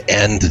need to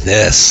end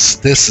this.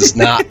 This is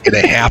not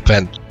going to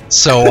happen.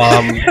 So,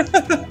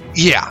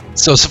 yeah.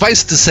 So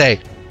suffice it to say,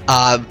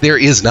 there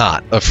is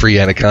not a free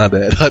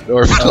Anaconda at Hutton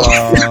Orbital.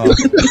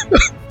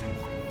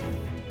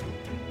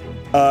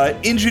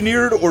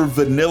 Engineered or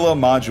vanilla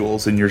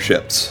modules in your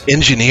ships?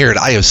 Engineered.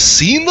 I have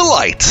seen the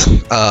light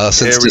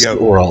since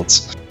Distant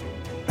Worlds.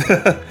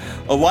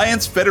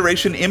 Alliance,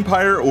 Federation,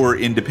 Empire, or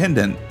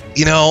Independent?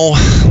 You know,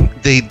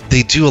 they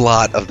do a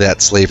lot of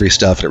that slavery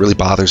stuff, and it really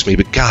bothers me.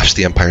 But gosh,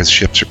 the Empire's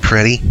ships are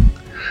pretty.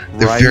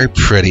 They're very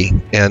pretty,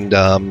 and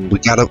we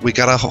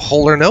gotta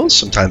hold our nose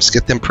sometimes to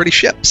get them pretty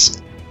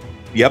ships.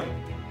 Yep.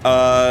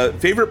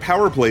 Favorite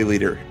power play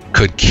leader?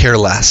 Could care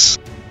less.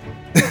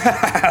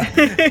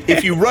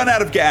 If you run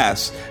out of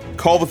gas,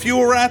 call the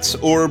fuel rats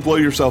or blow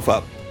yourself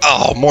up.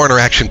 Oh, more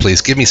interaction,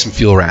 please. Give me some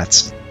fuel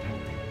rats.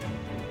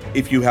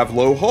 If you have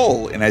low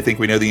hull, and I think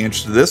we know the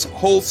answer to this,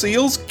 hull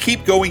seals,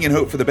 keep going and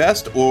hope for the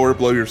best or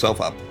blow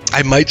yourself up.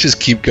 I might just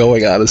keep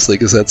going, honestly,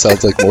 because that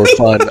sounds like more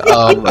fun.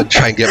 I'd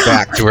try and get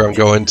back to where I'm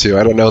going to.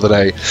 I don't know that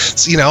I've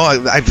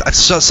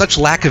such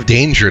lack of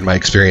danger in my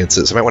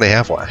experiences. I might want to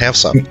have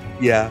some.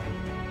 Yeah.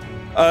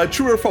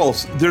 True or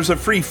false? There's a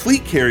free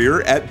fleet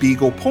carrier at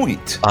Beagle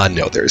Point.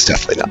 No, there's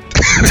definitely not.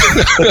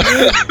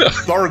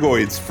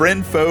 Thargoids,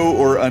 friend, foe,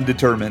 or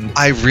undetermined?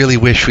 I really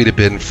wish we'd have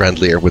been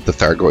friendlier with the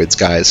Thargoids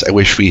guys. I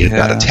wish we had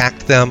not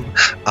attacked them.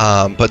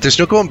 But there's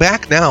no going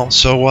back now.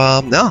 So,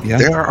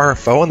 they are our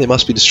foe and they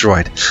must be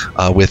destroyed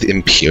with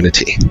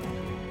impunity.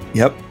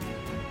 Yep.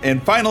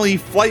 And finally,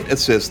 flight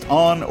assist,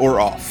 on or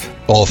off?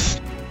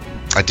 Both.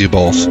 I do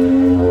both.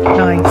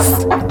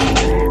 Nice.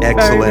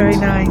 Excellent. Very, very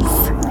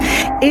nice.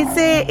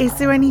 Is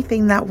there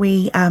anything that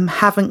we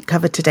haven't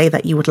covered today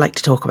that you would like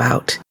to talk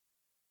about?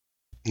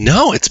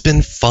 No, it's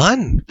been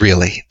fun,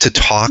 really, to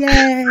talk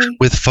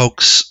with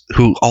folks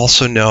who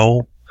also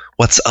know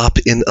what's up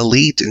in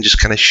Elite and just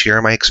kind of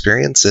share my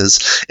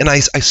experiences. And I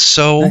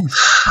so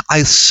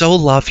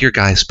love your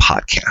guys'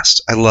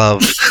 podcast. I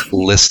love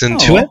listening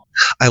to it.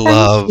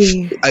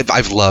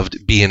 I've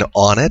loved being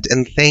on it,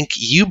 and thank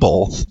you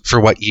both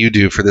for what you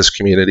do for this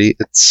community.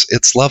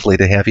 It's lovely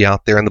to have you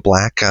out there in the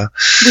black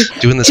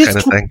doing this kind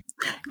of thing.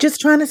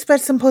 Just trying to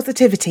spread some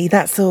positivity,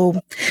 that's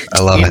all.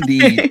 I love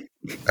it.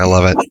 I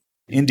love it.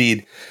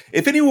 Indeed.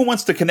 If anyone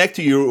wants to connect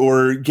to you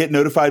or get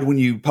notified when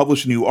you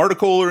publish a new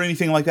article or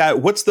anything like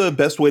that, what's the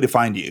best way to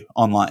find you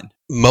online?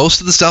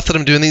 Most of the stuff that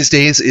I'm doing these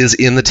days is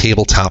in the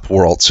tabletop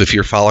world. So if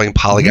you're following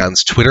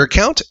Polygon's Twitter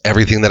account,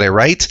 everything that I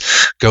write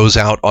goes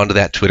out onto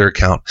that Twitter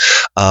account.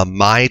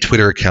 My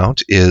Twitter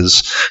account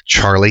is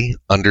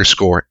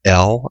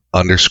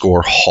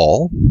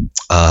Charlie_L_Hall.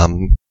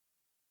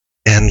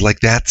 And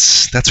like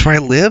that's where I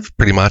live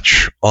pretty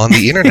much on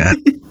the internet.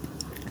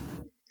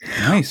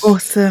 Nice.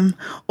 Awesome.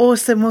 Well,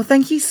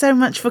 thank you so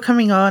much for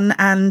coming on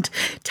and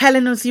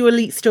telling us your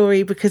Elite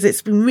story, because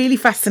it's been really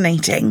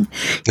fascinating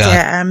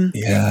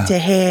to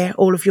hear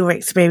all of your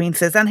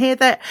experiences and hear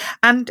that.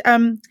 And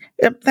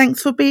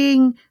thanks for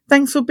being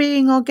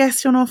our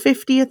guest on our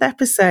 50th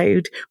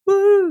episode.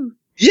 Woo!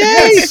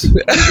 Yes.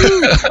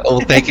 Well,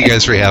 thank you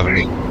guys for having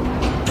me.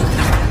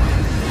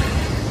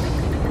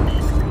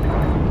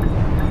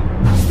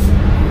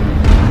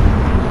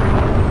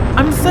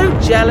 I'm so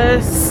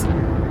jealous.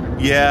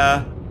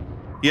 Yeah.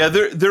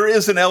 There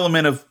is an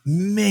element of,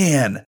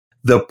 man,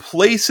 the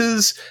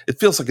places. It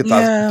feels like a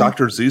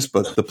Dr. Zeus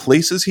book. The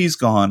places he's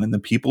gone and the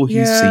people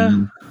he's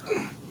seen.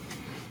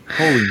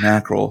 Holy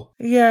mackerel!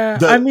 Yeah,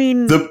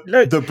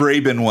 the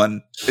Braben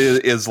one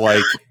is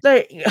like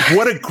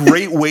what a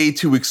great way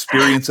to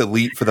experience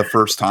Elite for the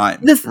first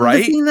time, right?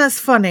 The thing that's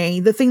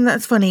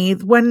funny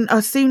when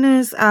as soon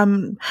as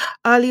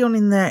early on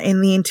in the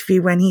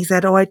interview when he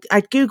said,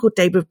 I'd googled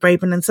David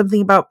Braben and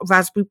something about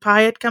Raspberry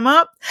Pi had come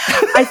up,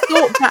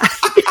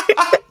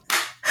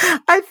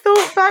 I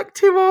thought back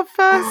to our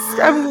first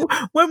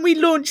when we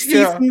launched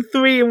season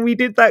 3 and we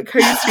did that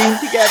co-stream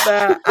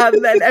together,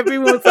 and then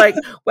everyone was like,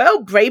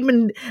 "Well,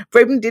 Braben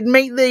did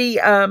make the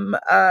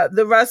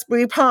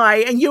Raspberry Pi,"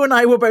 and you and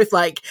I were both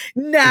like,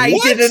 "Nah, he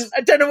didn't.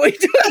 I don't know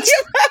what you're talking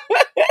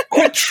about."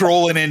 Quit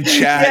trolling in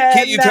chat.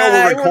 Can't you tell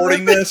we're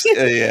recording this?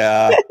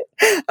 Yeah.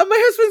 And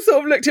my husband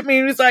sort of looked at me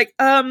and was like,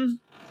 "Yeah,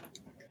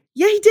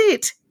 he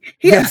did."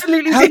 He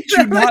absolutely How did. did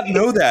you not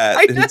know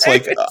that? And it's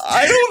like,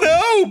 I don't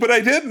know, but I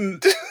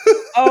didn't.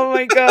 Oh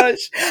my gosh.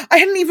 I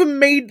hadn't even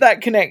made that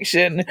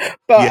connection.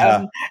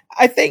 But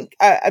I think,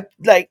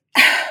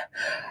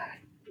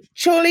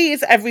 Charlie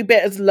is every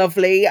bit as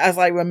lovely as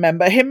I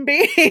remember him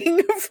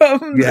being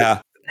from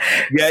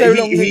Yeah,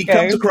 he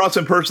comes across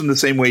in person the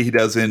same way he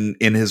does in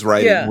his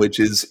writing, which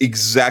is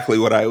exactly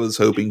what I was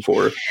hoping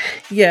for.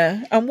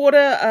 Yeah, and what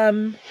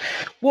a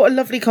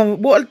lovely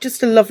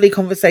just a lovely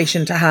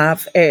conversation to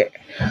have.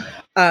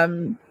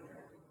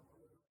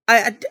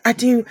 I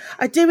do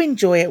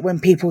enjoy it when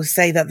people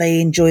say that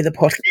they enjoy the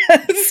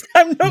podcast.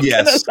 I'm not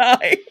gonna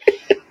lie.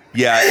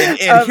 Yeah,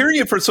 and hearing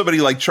it from somebody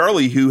like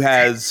Charlie, who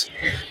has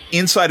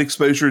inside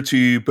exposure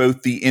to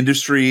both the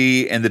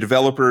industry and the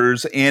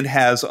developers and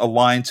has a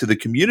line to the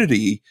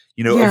community,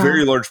 a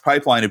very large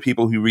pipeline of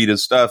people who read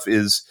his stuff,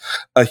 is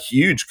a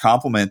huge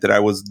compliment that I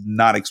was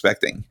not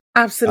expecting.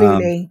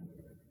 Absolutely.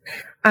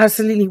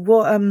 Absolutely.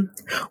 What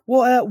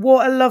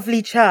a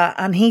lovely chat.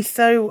 And he's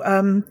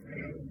so,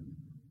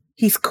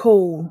 he's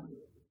cool.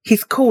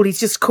 He's cool. He's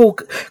just cool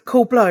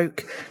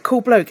bloke.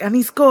 And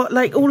he's got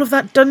like all of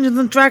that Dungeons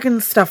and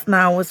Dragons stuff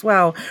now as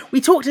well.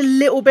 We talked a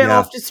little bit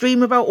after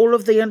stream about all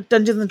of the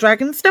Dungeons and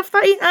Dragons stuff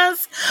that he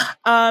has.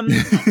 And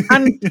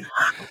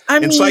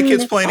it's like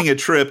it's planning a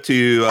trip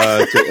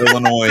to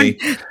Illinois.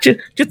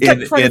 just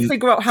trying to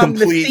figure out how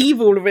to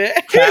thieve all of it.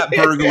 Cat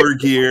burglar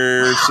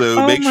gear.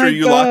 So make sure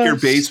you lock your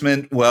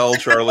basement well,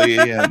 Charlie.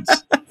 And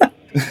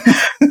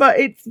but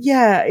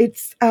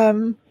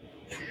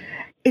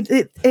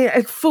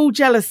it's full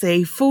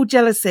jealousy,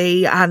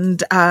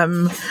 and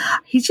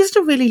he's just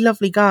a really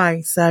lovely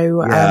guy.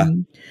 So I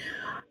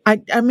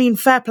mean,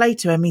 fair play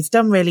to him. He's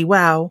done really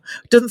well.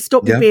 Doesn't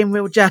stop me being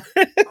real jealous.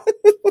 It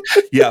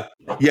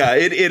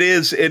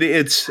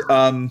is.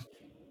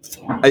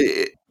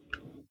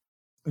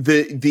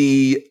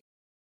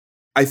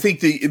 I think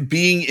the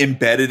being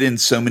embedded in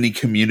so many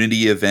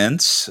community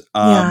events,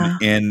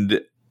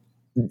 and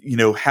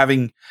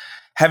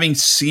having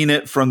seen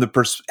it from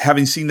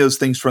having seen those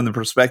things from the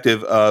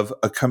perspective of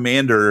a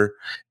commander,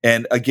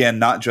 and again,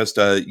 not just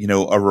a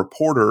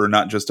reporter, or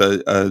not just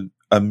a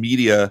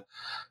media,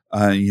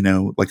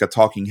 like a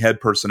talking head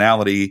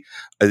personality,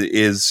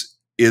 is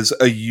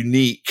a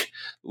unique,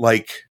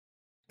 like,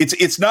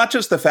 it's not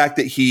just the fact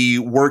that he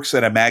works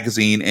at a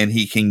magazine and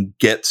he can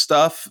get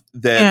stuff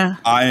that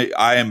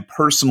I am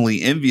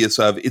personally envious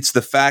of. It's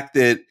the fact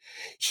that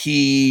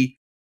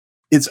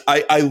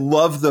I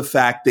love the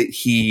fact that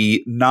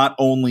he not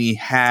only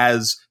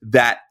has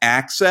that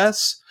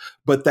access,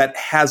 but that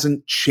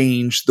hasn't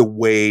changed the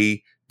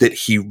way that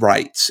he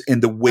writes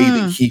and the way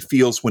that he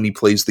feels when he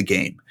plays the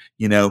game,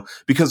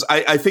 because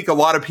I think a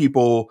lot of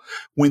people,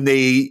 when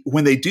they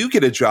do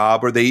get a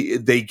job or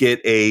they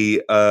get a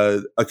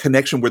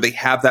connection where they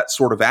have that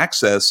sort of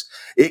access,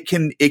 it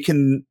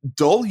can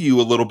dull you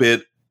a little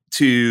bit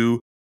to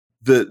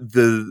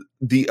the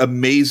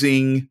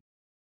amazing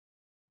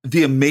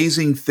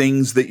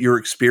things that you're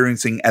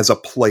experiencing as a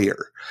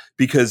player,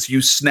 because you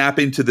snap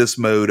into this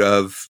mode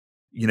of,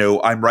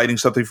 I'm writing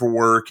something for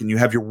work, and you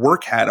have your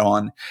work hat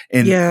on,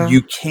 and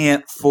you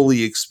can't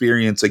fully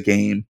experience a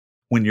game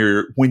when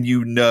you're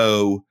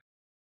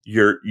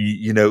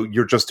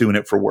just doing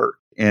it for work.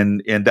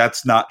 And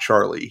that's not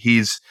Charlie.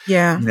 He's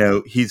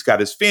got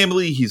his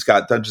family, he's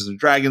got Dungeons and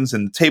Dragons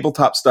and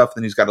tabletop stuff,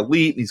 then he's got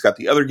Elite, and he's got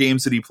the other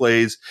games that he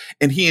plays,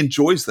 and he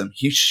enjoys them.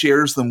 He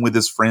shares them with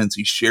his friends,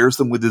 he shares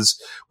them with his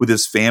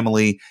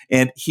family,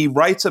 and he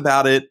writes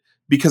about it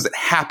because it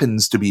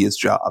happens to be his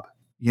job,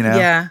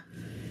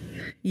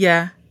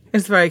 Yeah,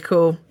 it's very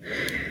cool.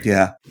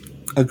 Yeah,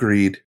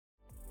 agreed.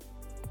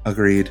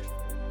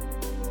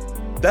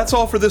 That's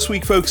all for this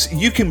week, folks.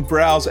 You can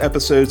browse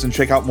episodes and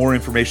check out more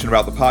information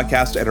about the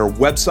podcast at our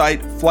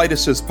website,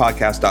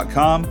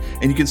 flightassistpodcast.com,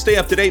 and you can stay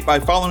up to date by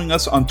following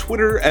us on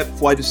Twitter at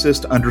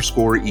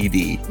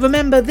flightassist_ED.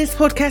 Remember, this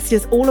podcast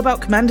is all about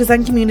commanders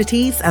and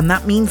communities, and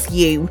that means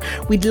you.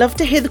 We'd love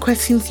to hear the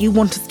questions you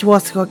want us to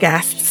ask our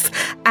guests.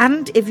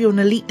 And if you're an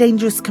Elite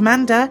Dangerous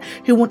commander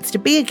who wants to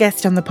be a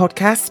guest on the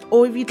podcast,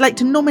 or if you'd like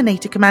to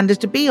nominate a commander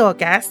to be our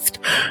guest,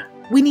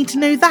 we need to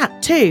know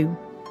that too.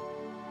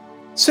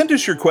 Send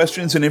us your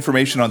questions and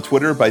information on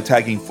Twitter by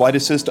tagging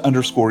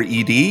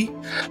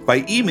flightassist_ED,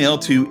 by email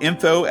to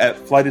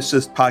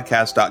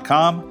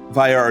info@flightassistpodcast.com,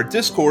 via our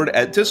Discord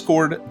at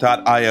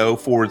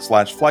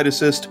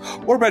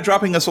discord.io/flightassist, or by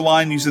dropping us a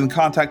line using the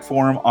contact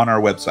form on our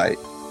website.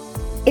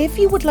 If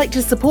you would like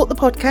to support the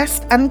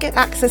podcast and get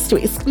access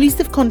to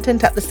exclusive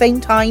content at the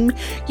same time,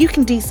 you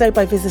can do so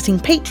by visiting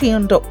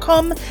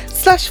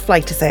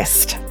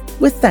patreon.com/flightassist.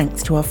 With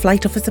thanks to our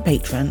Flight Officer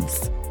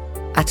patrons: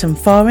 Atom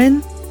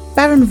Farin,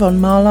 Baron von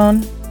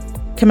Marlon,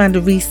 Commander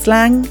Reese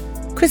Lang,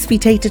 Crispy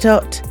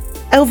Tatertot,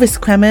 Elvis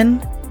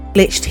Kremen,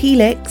 Glitched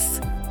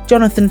Helix,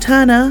 Jonathan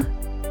Turner,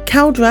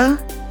 Caldra,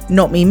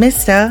 Not Me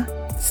Mister,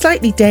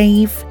 Slightly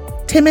Dave,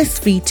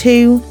 Timus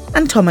V2,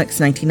 and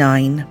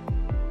Tomx99.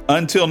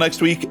 Until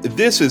next week,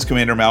 this is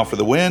Commander Mal for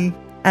the win.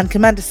 And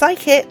Commander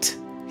Psychit.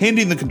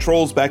 Handing the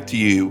controls back to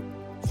you.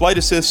 Flight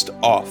Assist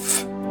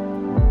off.